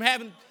stop me from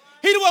having.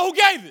 He the one who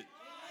gave it.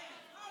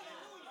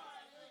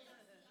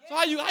 So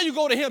how you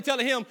go to him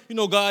telling him,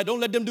 God, don't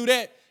let them do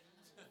that?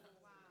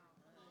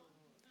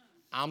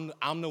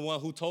 I'm the one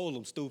who told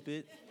them,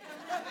 stupid.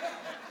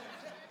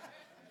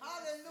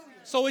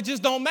 So it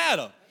just don't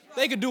matter.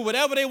 They can do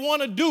whatever they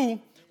want to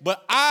do,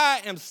 but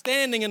I am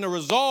standing in the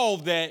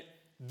resolve that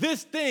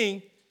this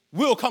thing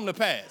will come to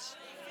pass.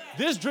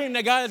 This dream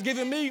that God has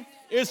given me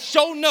is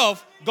sure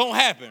enough going to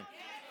happen.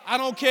 I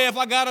don't care if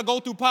I got to go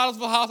through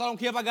Potiphar's house. I don't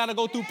care if I got to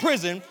go through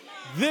prison.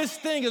 This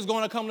thing is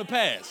going to come to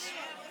pass.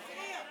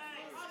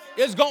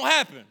 It's going to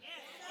happen.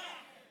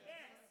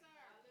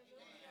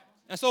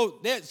 And so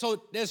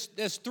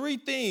there's three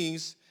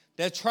things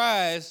that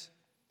tries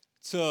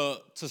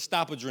to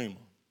stop a dreamer.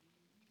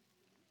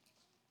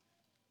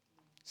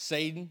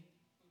 Satan,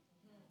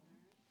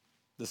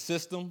 the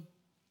system,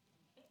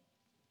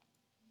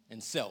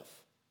 and self.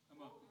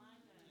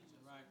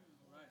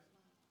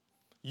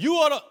 You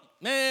are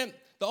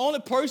the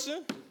only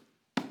person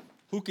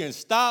who can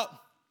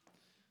stop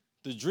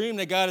the dream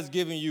that God has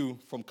given you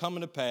from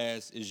coming to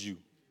pass is you.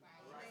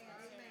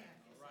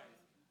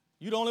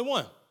 You're the only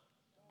one.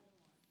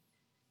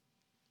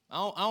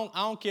 I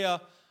don't care.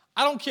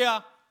 I don't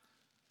care.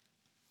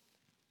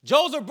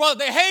 Joseph's brothers,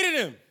 they hated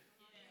him.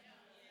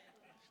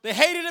 They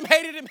hated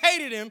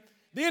him,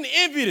 then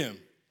envied him.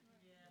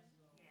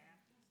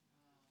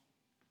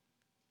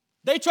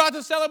 They tried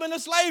to sell him into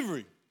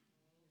slavery. It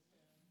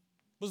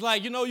was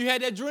like, you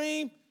had that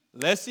dream.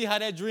 Let's see how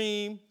that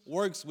dream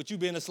works with you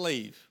being a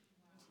slave.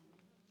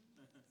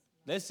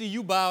 Let's see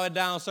you bow it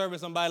down serving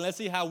somebody. Let's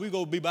see how we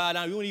go be bowed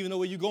down. We don't even know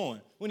where you're going.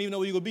 We don't even know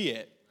where you're going to be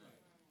at.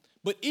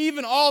 But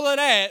even all of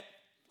that,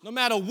 no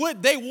matter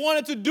what they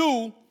wanted to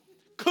do,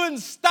 couldn't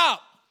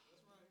stop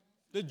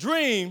the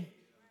dream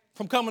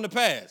from coming to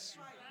pass.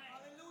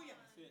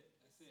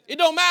 It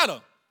don't matter.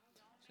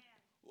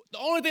 The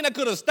only thing that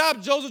could have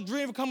stopped Joseph's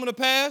dream from coming to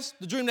pass,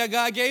 the dream that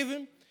God gave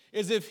him,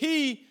 is if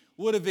he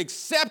would have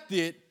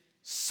accepted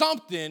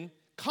something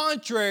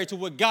contrary to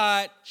what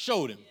God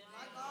showed him.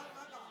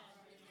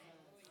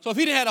 So if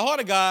he didn't have the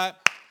heart of God,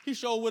 he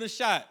sure would have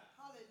shot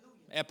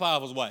at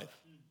Potiphar's wife.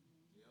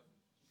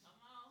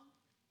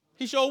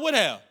 He sure would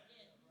have.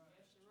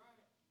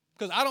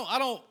 Because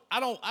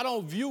I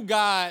don't view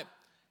God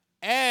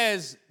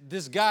as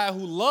this guy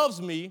who loves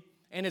me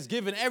and is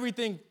giving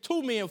everything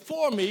to me and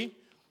for me.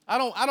 I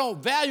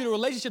don't value the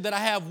relationship that I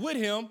have with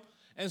him,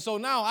 and so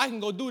now I can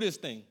go do this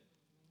thing.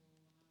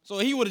 So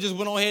he would have just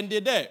went on ahead and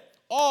did that.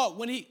 Or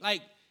when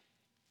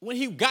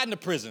he got into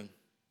prison,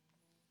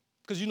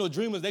 because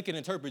dreamers, they can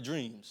interpret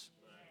dreams.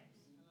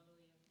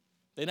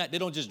 They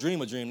don't just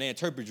dream a dream, they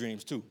interpret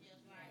dreams too.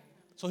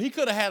 So he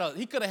could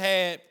have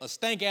had a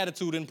stank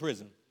attitude in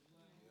prison.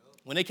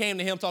 When they came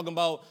to him talking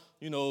about,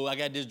 I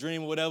got this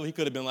dream or whatever, he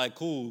could have been like,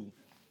 cool,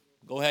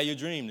 go have your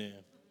dream then.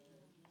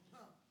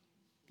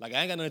 Like,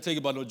 I ain't got nothing to tell you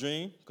about no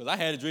dream, because I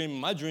had a dream, and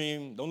my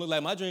dream don't look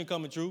like my dream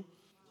coming true.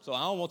 So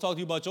I don't want to talk to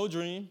you about your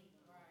dream.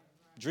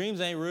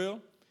 Dreams ain't real.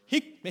 He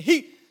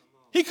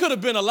could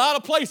have been a lot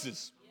of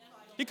places.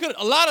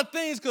 A lot of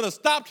things could have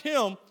stopped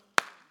him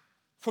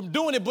from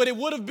doing it, but it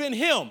would have been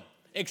him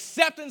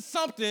accepting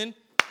something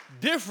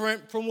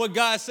different from what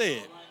God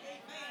said.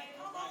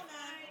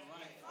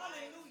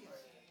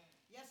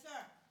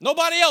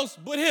 Nobody else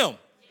but him.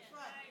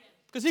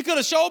 Because he could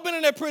have sure been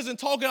in that prison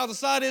talking out the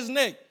side of his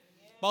neck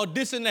about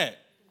this and that.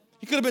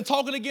 He could have been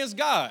talking against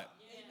God.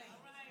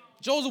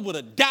 Joseph would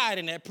have died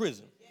in that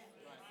prison.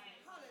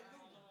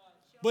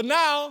 But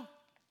now,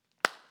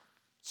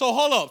 so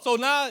hold up. So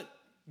now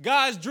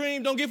God's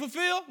dream don't get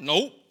fulfilled?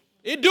 Nope,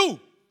 it do.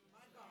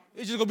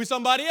 It's just going to be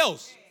somebody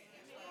else.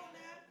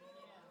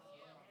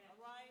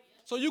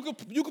 So you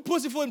could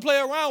pussyfoot and play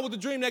around with the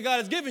dream that God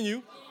has given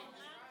you.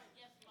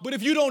 But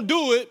if you don't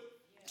do it,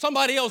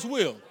 somebody else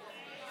will.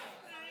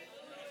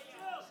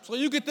 So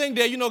you could think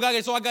that,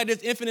 God, so I got this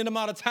infinite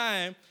amount of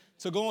time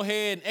to go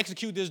ahead and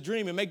execute this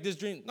dream and make this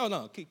dream.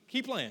 No,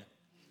 keep playing.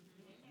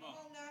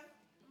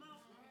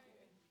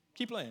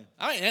 Keep playing.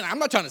 I'm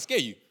not trying to scare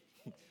you.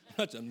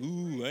 I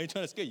ain't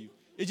trying to scare you.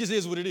 It just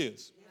is what it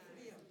is.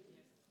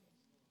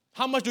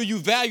 How much do you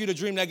value the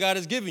dream that God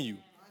has given you?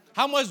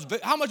 How much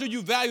do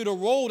you value the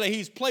role that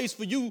he's placed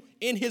for you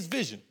in his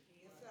vision?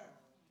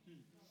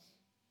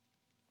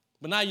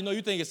 But now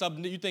you think it's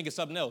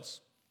something else.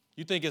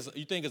 You think it's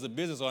a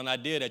business or an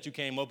idea that you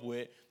came up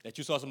with that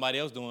you saw somebody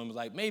else doing. Was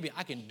like, maybe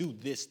I can do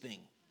this thing.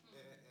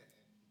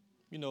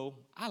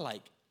 I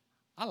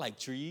like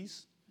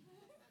trees.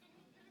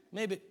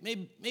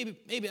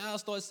 Maybe I'll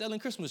start selling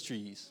Christmas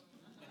trees.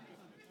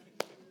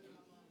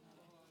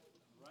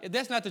 If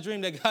that's not the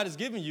dream that God has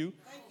given you,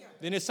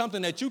 then it's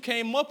something that you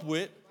came up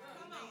with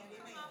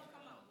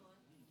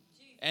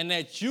and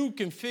that you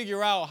can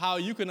figure out how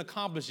you can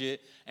accomplish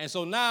it. And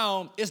so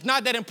now it's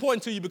not that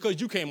important to you because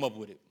you came up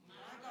with it.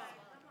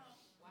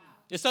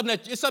 It's something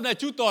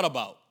that you thought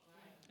about.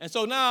 And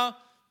so now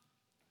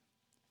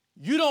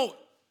you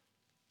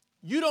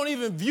don't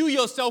even view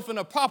yourself in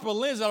a proper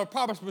lens or a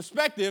proper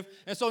perspective.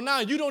 And so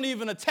now you don't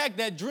even attack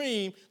that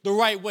dream the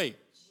right way.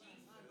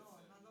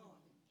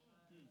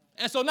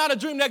 And so now the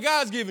dream that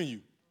God's giving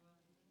you.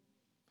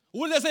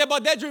 What does that say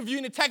about that dream if you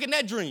ain't attacking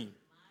that dream?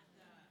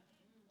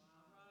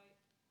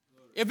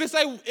 If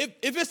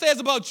it says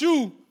about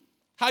you,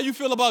 how you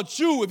feel about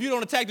you, if you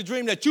don't attack the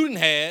dream that you didn't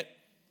have,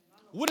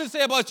 what does it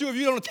say about you if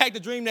you don't attack the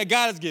dream that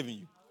God has given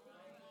you?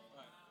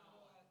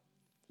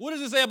 What does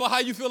it say about how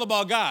you feel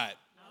about God?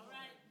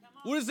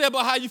 What does it say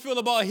about how you feel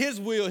about his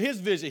will, his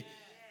vision,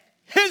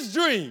 his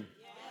dream?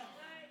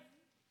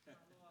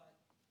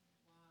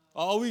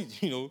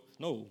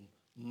 No,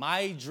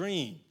 my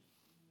dream.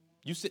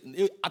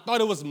 I thought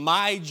it was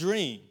my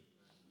dream.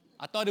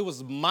 I thought it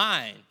was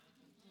mine.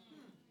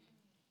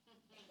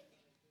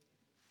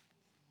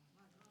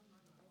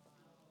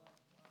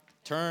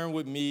 Turn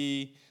with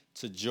me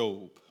to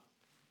Job.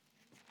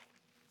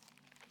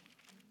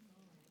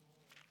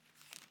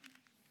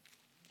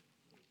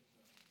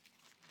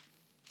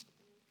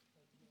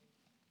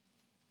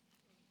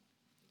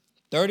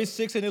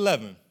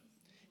 (36:11).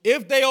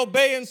 If they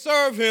obey and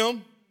serve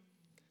him,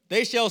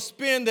 they shall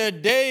spend their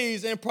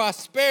days in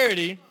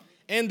prosperity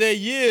and their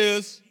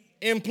years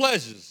in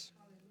pleasures.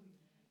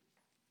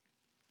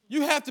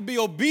 You have to be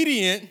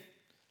obedient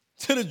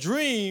to the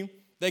dream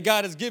that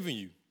God has given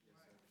you.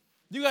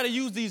 You got to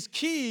use these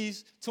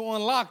keys to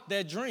unlock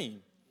that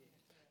dream.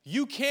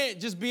 You can't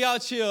just be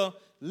out here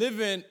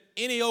living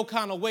any old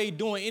kind of way,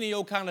 doing any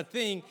old kind of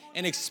thing,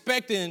 and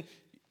expecting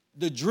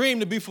the dream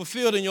to be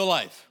fulfilled in your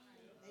life.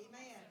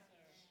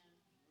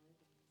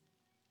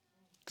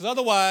 Because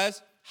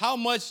otherwise, how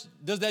much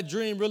does that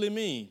dream really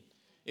mean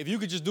if you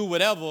could just do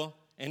whatever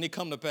and it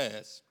come to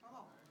pass?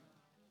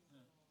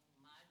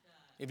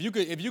 If you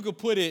could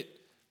put it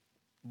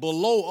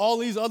below all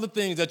these other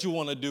things that you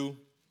want to do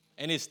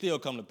and it still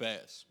come to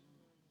pass.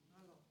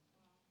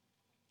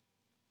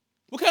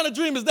 What kind of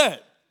dream is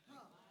that?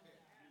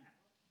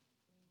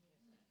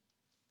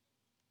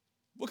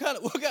 What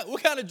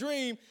kind of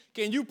dream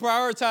can you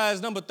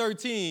prioritize number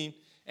 13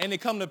 and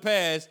it come to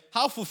pass?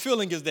 How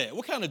fulfilling is that?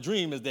 What kind of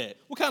dream is that?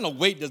 What kind of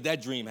weight does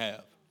that dream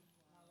have?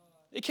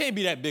 It can't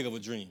be that big of a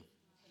dream.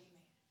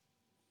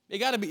 It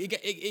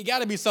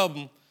gotta be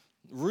something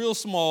real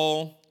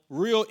small,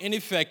 real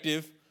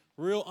ineffective,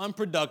 real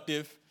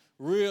unproductive,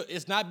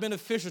 it's not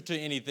beneficial to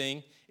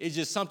anything. It's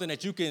just something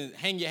that you can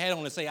hang your hat on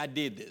and say, I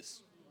did this.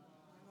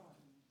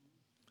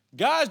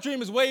 God's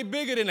dream is way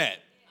bigger than that.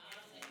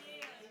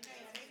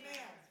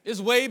 It's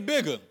way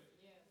bigger.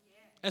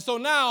 And so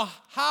now,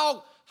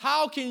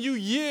 how can you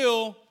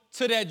yield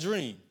to that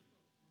dream?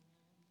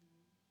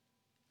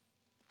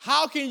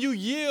 How can you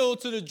yield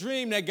to the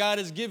dream that God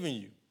has given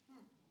you?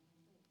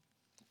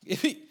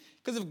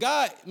 Because if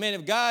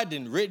God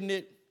didn't written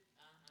it,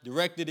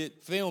 directed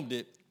it, filmed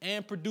it,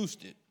 and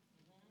produced it,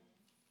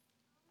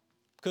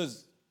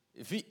 because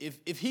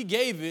if he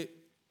gave it,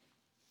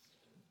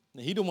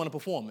 then he didn't want to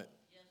perform it.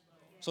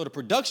 So the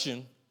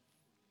production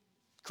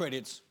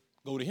credits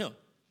go to him.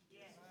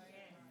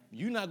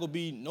 You're not going to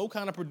be no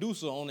kind of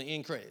producer on the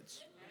end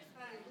credits.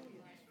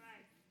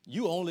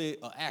 You only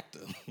an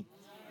actor.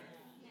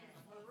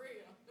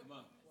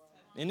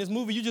 In this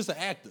movie, you just an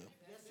actor.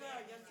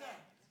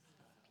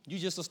 You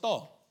just a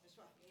star.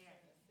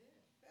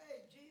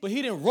 But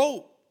he done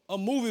wrote a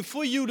movie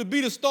for you to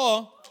be the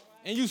star,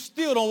 and you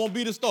still don't want to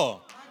be the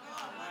star.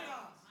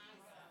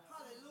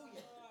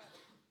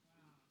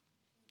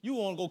 You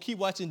want to go keep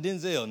watching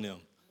Denzel and them.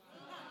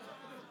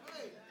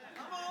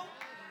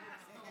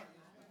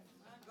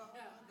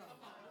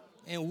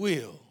 And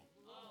Will.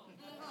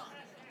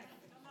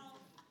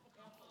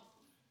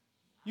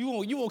 You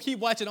won't keep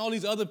watching all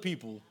these other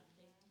people.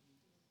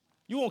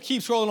 You won't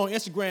keep scrolling on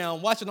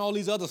Instagram watching all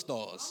these other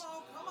stars.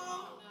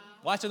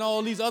 Watching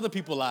all these other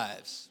people's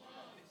lives.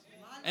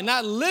 And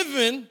not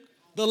living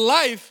the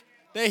life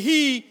that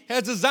he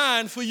has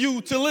designed for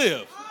you to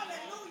live.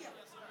 Hallelujah.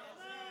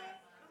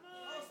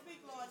 Oh,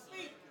 speak, Lord,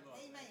 speak.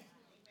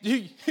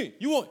 Amen.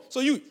 You want,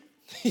 so you,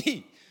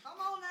 Come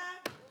on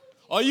now.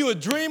 are you a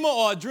dreamer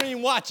or a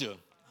dream watcher?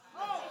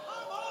 Oh,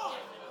 come on.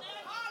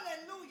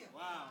 Hallelujah.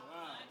 Wow.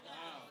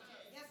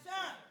 Yes, sir.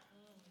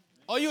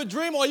 Are you a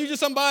dreamer or are you just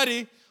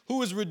somebody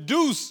who is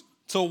reduced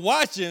to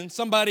watching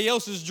somebody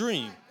else's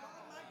dream?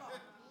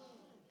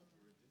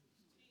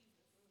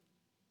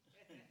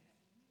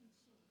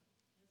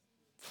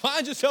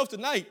 Find yourself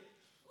tonight.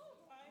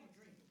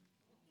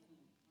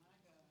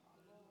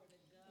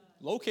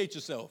 Locate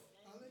yourself.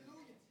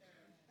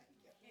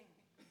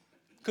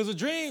 Because a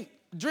dream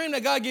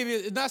that God gave you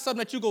is not something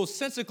that you go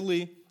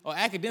sensically or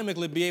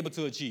academically be able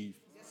to achieve.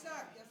 Yes, sir.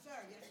 Yes, sir.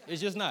 Yes, sir.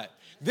 It's just not.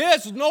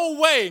 There's no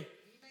way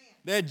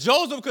that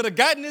Joseph could have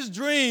gotten this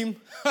dream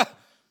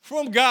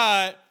from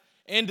God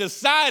and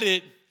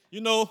decided,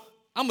 I'm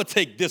going to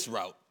take this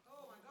route.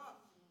 Oh, my God.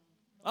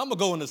 I'm going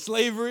to go into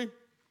slavery.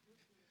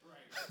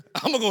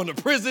 I'm going to go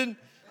into prison.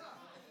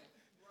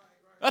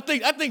 I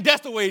think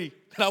that's the way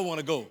that I want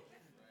to go.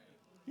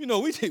 We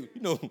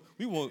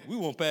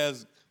won't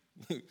pass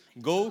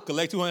go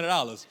collect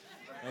 $200.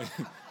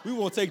 We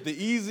won't take the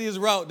easiest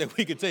route that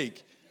we could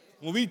take.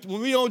 When we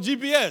on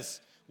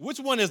GPS, which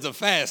one is the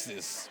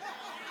fastest?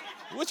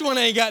 Which one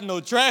ain't got no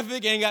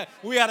traffic?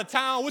 We out of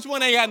town. Which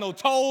one ain't got no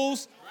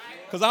tolls?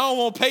 Because I don't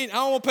want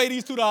to pay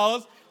these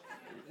 $2.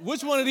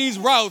 Which one of these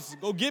routes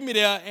go get me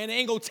there and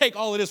ain't gonna take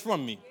all of this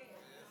from me?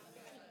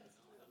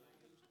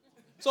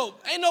 So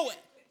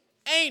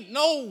ain't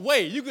no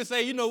way you could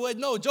say,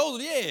 no,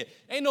 Joseph, yeah.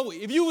 Ain't no way.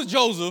 If you was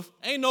Joseph,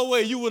 ain't no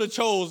way you would have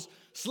chose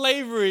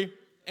slavery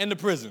and the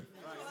prison.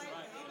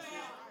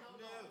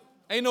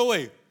 Ain't no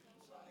way.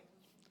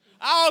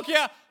 I don't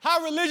care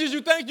how religious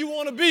you think you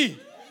want to be.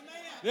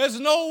 There's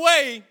no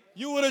way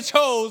you would have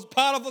chose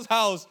Potiphar's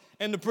house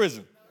and the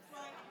prison.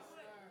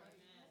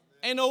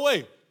 Ain't no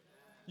way.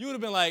 You would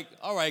have been like,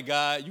 all right,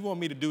 God, you want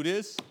me to do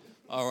this?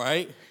 All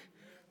right.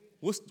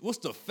 What's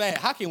the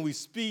how can we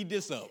speed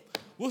this up?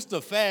 What's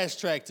the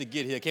fast track to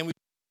get here? Can we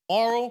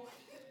tomorrow?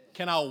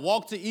 Can I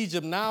walk to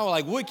Egypt now?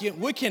 Like what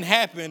can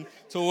happen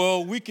to where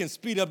we can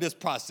speed up this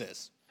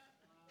process?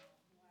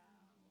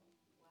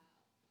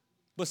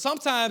 But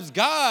sometimes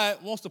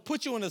God wants to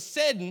put you in a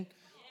setting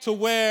to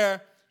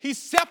where he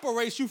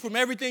separates you from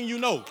everything you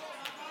know.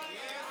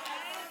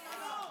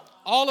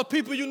 All the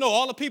people you know,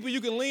 all the people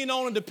you can lean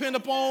on and depend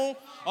upon,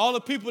 all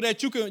the people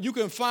that you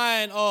can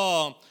find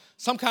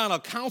some kind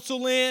of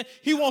counsel in.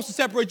 He wants to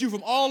separate you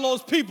from all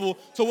those people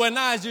to where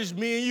now it's just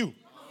me and you.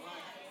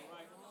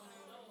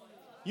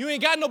 You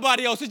ain't got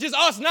nobody else. It's just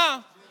us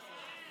now.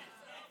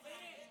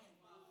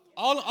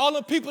 All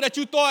the people that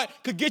you thought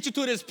could get you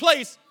to this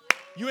place,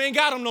 you ain't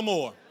got them no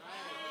more.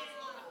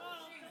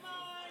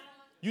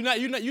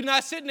 You're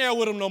not sitting there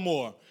with them no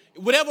more.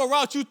 Whatever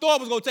route you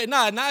thought was going to take,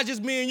 now it's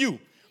just me and you.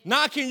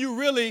 Now can you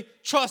really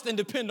trust and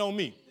depend on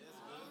me?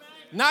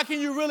 Now can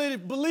you really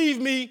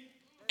believe me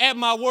at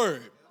my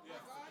word?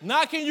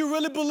 Now can you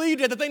really believe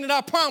that the thing that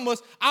I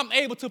promised, I'm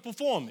able to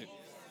perform it?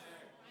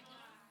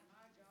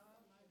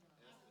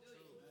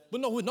 But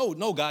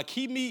no, God,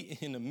 keep me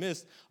in the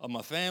midst of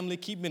my family.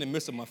 Keep me in the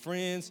midst of my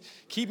friends.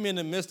 Keep me in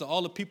the midst of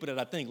all the people that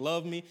I think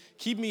love me.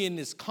 Keep me in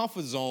this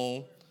comfort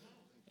zone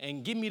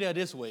and get me there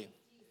this way.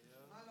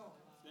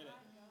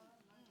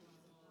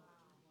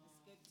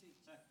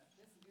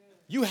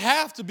 You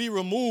have to be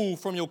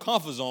removed from your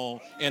comfort zone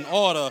in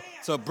order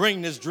to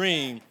bring this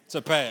dream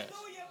to pass.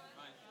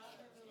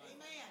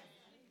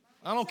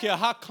 I don't care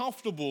how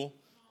comfortable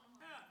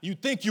you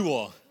think you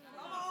are.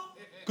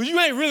 Because you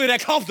ain't really that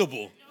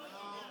comfortable.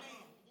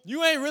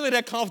 You ain't really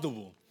that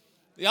comfortable.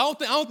 I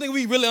don't think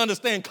we really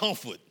understand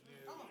comfort.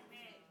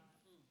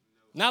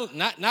 Not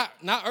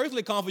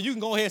earthly comfort. You can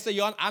go ahead and say,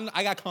 yo,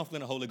 I got comfort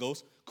in the Holy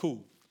Ghost.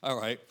 Cool. All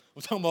right.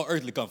 We're talking about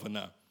earthly comfort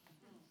now.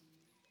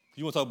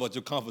 You want to talk about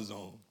your comfort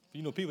zone.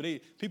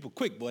 People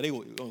quick, boy. They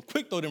will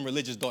quick throw them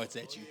religious darts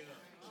at you.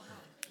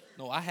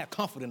 No, I have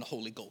comfort in the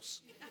Holy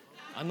Ghost.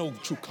 I know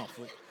true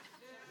comfort.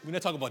 We're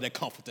not talking about that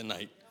comfort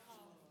tonight.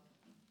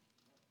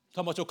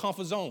 Talking about your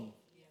comfort zone.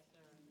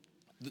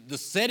 The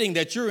setting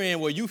that you're in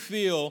where you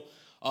feel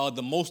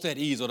the most at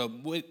ease, or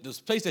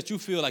the place that you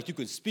feel like you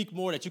can speak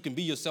more, that you can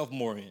be yourself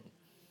more in.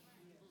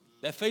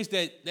 That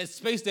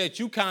space that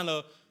you kind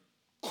of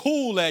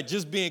cool at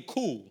just being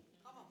cool.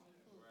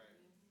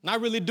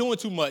 Not really doing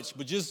too much,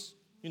 but just,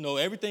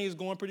 everything is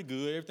going pretty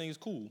good. Everything is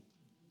cool.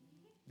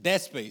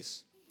 That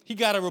space. He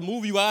got to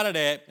remove you out of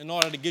that in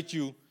order to get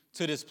you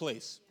to this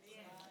place.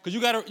 Because you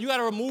got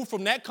to remove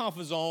from that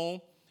comfort zone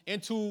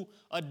into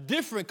a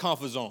different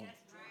comfort zone.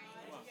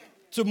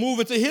 To move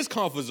into his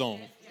comfort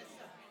zone.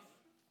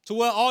 To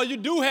where all you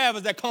do have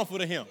is that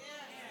comfort of him.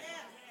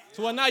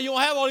 So now you don't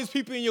have all these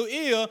people in your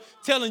ear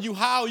telling you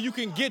how you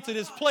can get to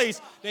this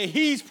place that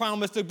he's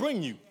promised to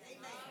bring you.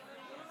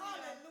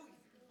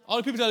 All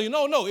the people telling you,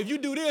 no, if you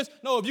do this,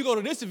 no, if you go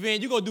to this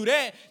event, you go do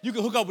that, you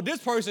can hook up with this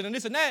person and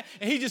this and that.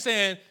 And he's just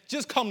saying,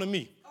 just come to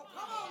me. Oh,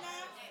 come on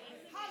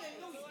now.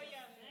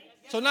 Hallelujah.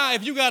 So now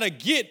if you got to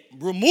get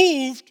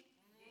removed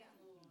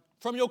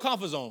from your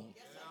comfort zone,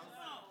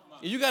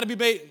 you got to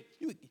be,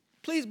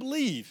 please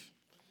believe.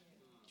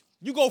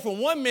 You go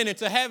from 1 minute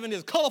to having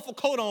this colorful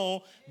coat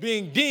on,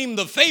 being deemed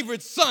the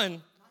favorite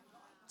son,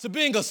 to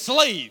being a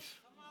slave.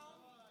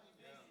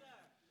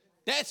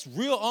 That's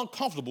real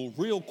uncomfortable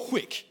real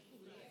quick.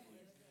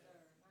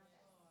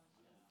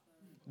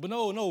 But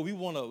no, we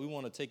want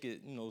to take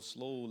it,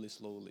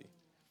 slowly.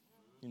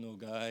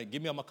 God,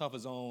 get me out my comfort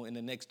zone in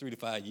the next 3 to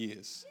 5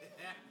 years.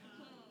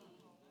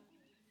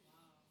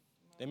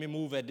 Let me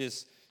move at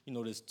this,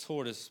 this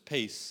tortoise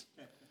pace,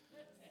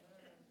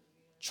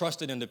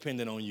 trusted and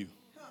dependent on you.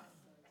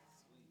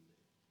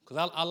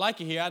 Because I like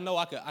it here. I know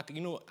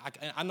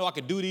I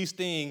could do these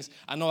things.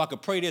 I know I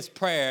could pray this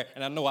prayer,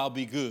 and I know I'll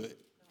be good.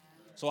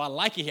 So I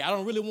like it here. I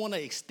don't really want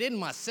to extend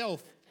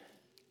myself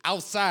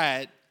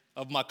outside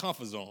of my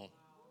comfort zone.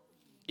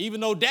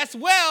 Even though that's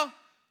where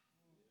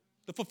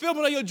the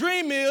fulfillment of your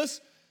dream is,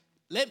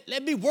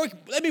 let me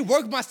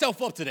work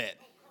myself up to that.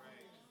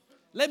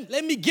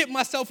 Let me get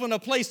myself in a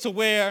place to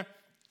where,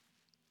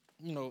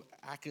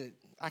 I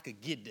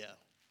could get there.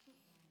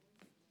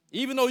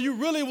 Even though you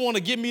really want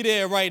to get me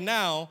there right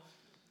now,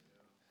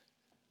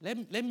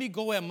 let me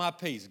go at my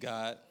pace,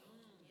 God.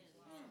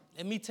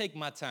 Let me take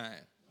my time.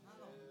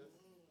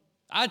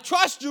 I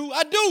trust you.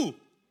 I do.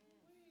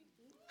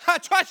 I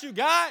trust you,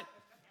 God.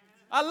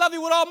 I love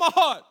you with all my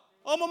heart,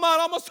 all my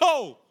mind, all my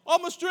soul, all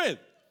my strength.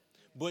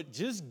 But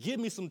just give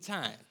me some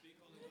time.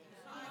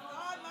 My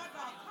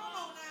God. Come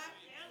on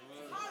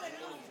now.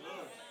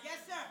 Hallelujah.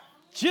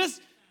 Yes,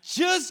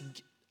 sir.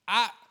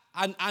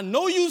 I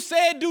know you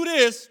said do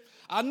this.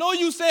 I know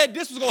you said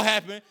this was going to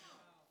happen,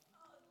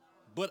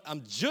 but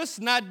I'm just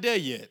not there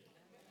yet.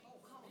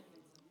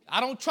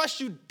 I don't trust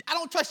you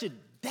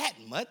that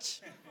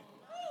much.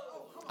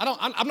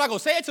 I'm not going to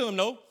say it to him,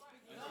 no.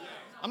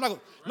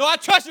 I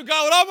trust you,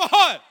 God, with all my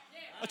heart.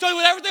 I trust you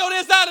with everything on the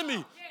inside of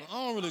me. I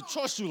don't really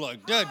trust you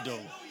like that, though.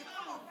 Come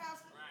on,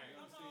 Pastor.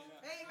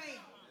 Amen.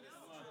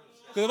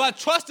 Because if I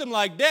trust him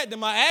like that, then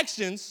my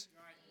actions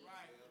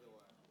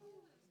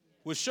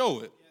will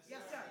show it. Yes,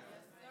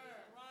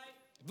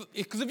 sir.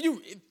 Because if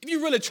you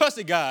really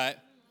trusted God,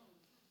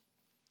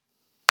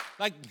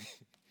 like,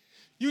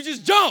 you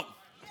just jump.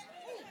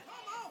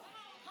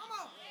 Come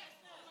on.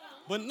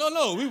 But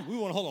no, we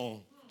want to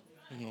hold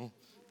on.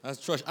 I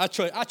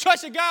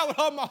trust you, God, with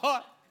all my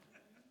heart,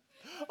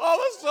 all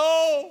my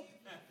soul,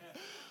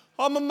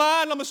 all my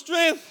mind, all my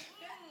strength.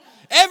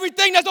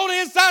 Everything that's on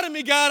the inside of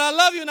me, God, I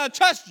love you and I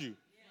trust you.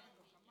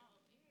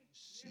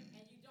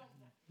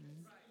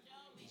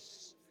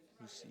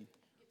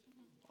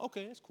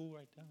 Okay, that's cool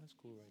right there.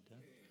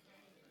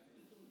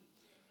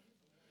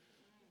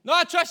 No,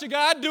 I trust you,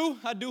 God. I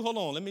do. Hold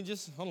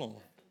on.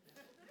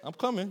 I'm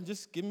coming.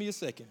 Just give me a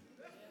second.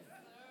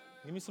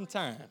 Give me some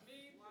time.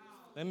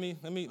 Let me.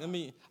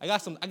 I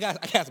got some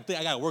things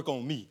I got to work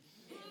on me.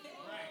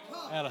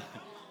 I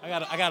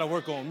got to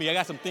work on me. I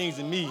got some things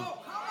in me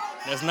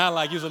that's not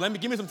like you. So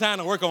give me some time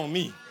to work on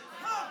me.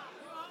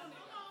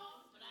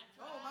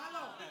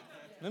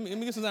 Let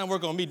me get some time to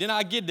work on me. Then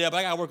I'll get there, but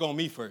I got to work on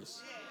me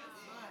first.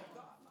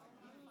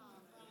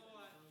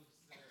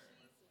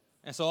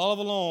 And so all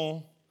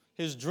along,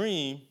 his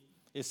dream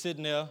is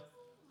sitting there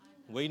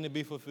waiting to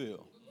be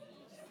fulfilled.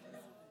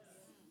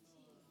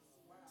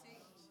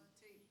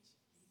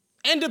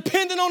 And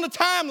depending on the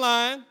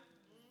timeline,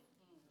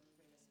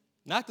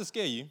 not to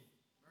scare you,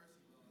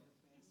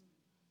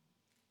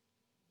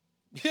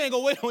 he ain't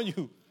going to wait on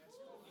you.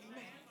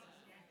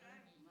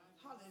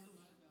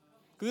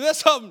 Because that's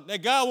something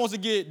that God wants to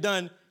get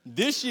done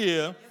this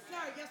year.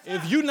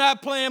 If you're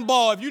not playing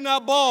ball, if you're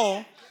not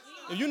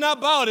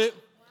about it,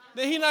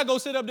 then he's not going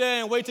to sit up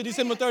there and wait till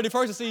December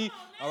 31st to see,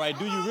 all right,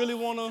 do you really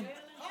want to?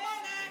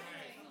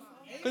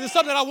 Because it's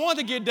something that I want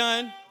to get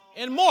done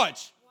in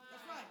March.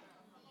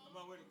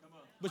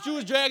 But you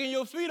was dragging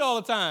your feet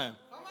all the time.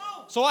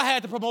 So I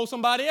had to promote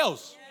somebody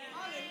else.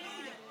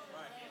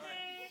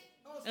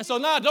 And so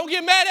now, don't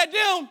get mad at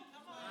them.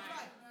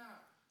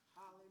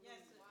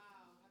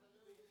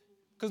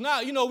 Because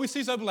now, you know, we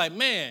see something like,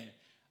 man,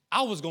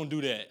 I was going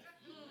to do that.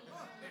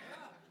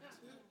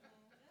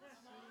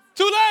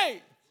 Too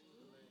late.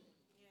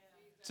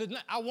 So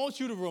I want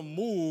you to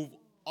remove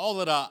all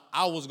of the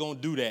I was going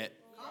to do that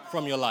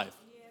from your life.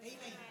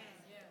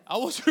 I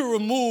want you to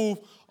remove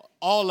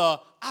all the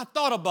I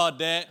thought about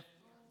that,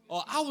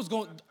 or I was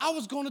going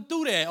to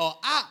do that, or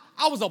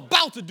I was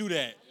about to do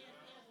that.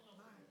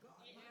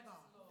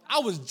 I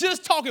was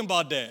just talking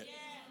about that.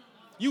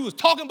 You was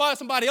talking about it,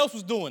 somebody else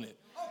was doing it.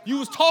 You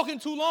was talking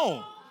too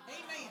long.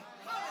 Amen.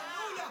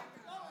 Hallelujah.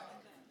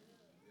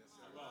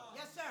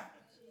 Yes, sir.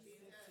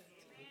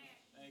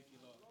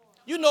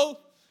 You know,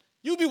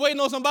 you be waiting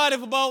on somebody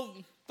for about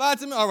 5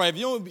 to minutes. All right, if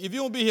you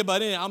don't be here by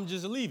then, I'm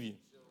just leave you.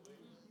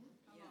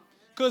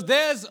 Because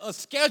there's a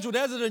schedule,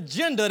 there's an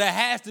agenda that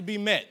has to be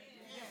met.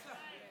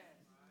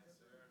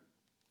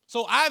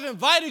 So I've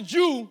invited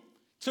you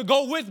to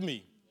go with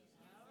me.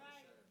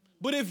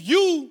 But if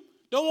you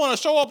don't want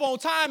to show up on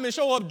time and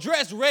show up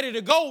dressed, ready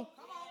to go,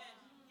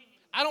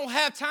 I don't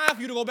have time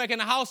for you to go back in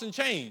the house and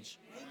change.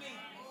 Amen.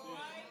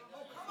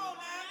 Oh, come on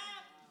now.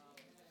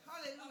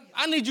 Hallelujah.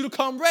 I need you to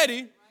come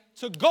ready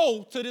to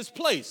go to this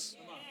place.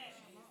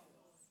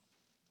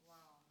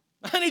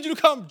 I need you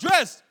to come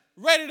dressed,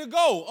 ready to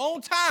go,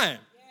 on time.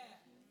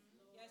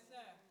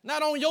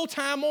 Not on your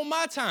time, on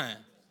my time.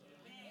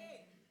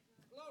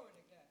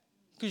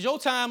 Because your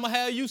time will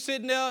have you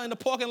sitting there in the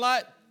parking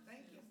lot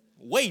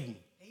waiting.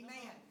 Amen.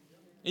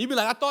 And you be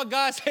like, I thought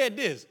God said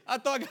this. I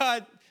thought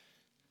God.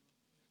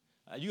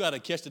 You got to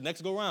catch the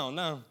next go round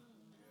now.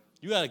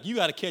 You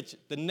got to catch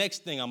the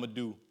next thing I'm going to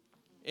do.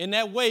 In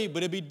that way,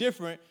 but it'll be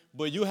different,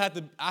 but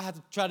I have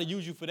to try to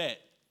use you for that.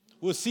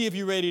 We'll see if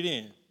you're ready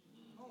then.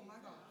 Oh, my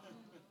God.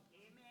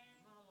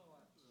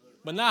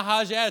 But now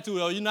how's your attitude?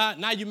 Oh,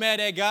 now you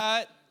mad at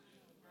God?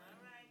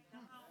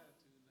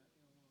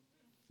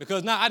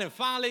 Because now I done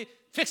finally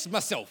fixed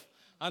myself.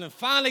 I done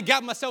finally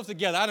got myself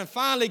together. I done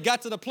finally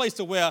got to the place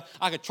to where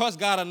I could trust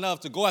God enough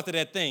to go after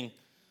that thing.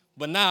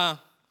 But now,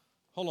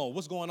 hold on,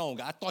 what's going on,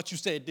 God? I thought you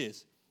said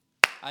this.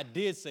 I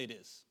did say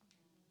this.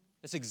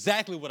 That's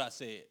exactly what I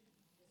said.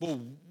 But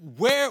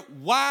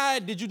why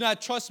did you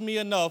not trust me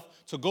enough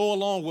to go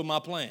along with my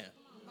plan?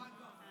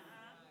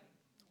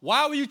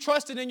 Why were you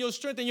trusting in your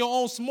strength and your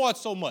own smarts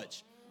so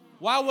much?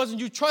 Why wasn't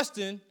you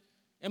trusting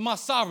in my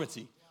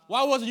sovereignty?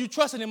 Why wasn't you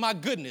trusting in my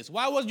goodness?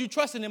 Why wasn't you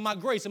trusting in my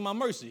grace and my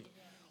mercy?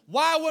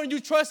 Why weren't you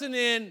trusting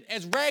in,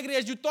 as raggedy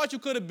as you thought you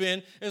could have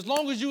been, as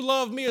long as you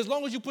love me, as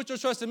long as you put your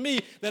trust in me,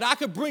 that I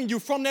could bring you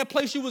from that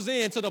place you was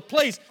in to the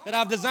place that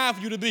I've designed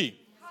for you to be?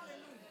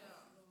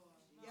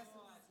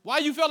 Why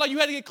you felt like you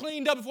had to get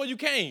cleaned up before you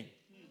came?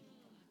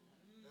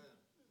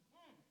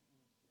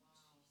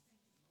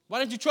 Why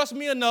didn't you trust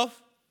me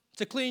enough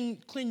to clean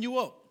you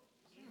up?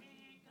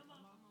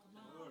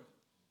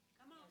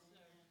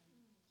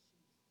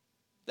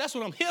 That's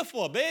what I'm here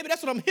for, baby.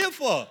 That's what I'm here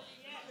for.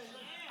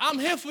 I'm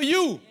here for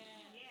you.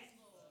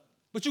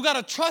 But you got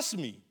to trust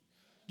me.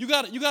 You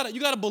got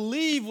to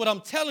believe what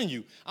I'm telling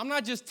you. I'm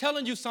not just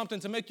telling you something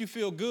to make you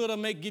feel good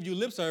or give you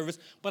lip service,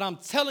 but I'm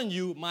telling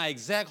you my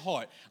exact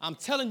heart. I'm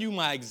telling you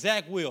my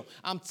exact will.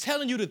 I'm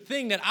telling you the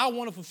thing that I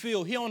want to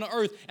fulfill here on the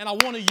earth, and I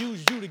want to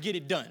use you to get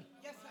it done.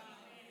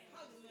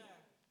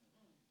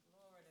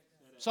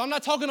 So I'm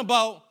not talking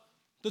about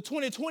the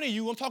 2020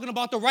 you. I'm talking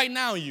about the right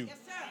now you. Yes,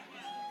 sir.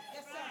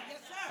 Yes, sir. Yes,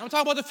 sir. I'm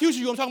talking about the future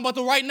you. I'm talking about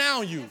the right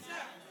now you. Yes, sir.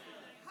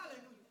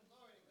 Hallelujah.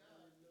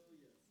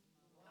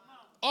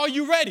 Are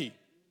you ready?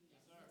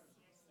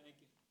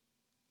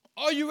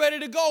 Are you ready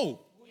to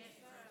go?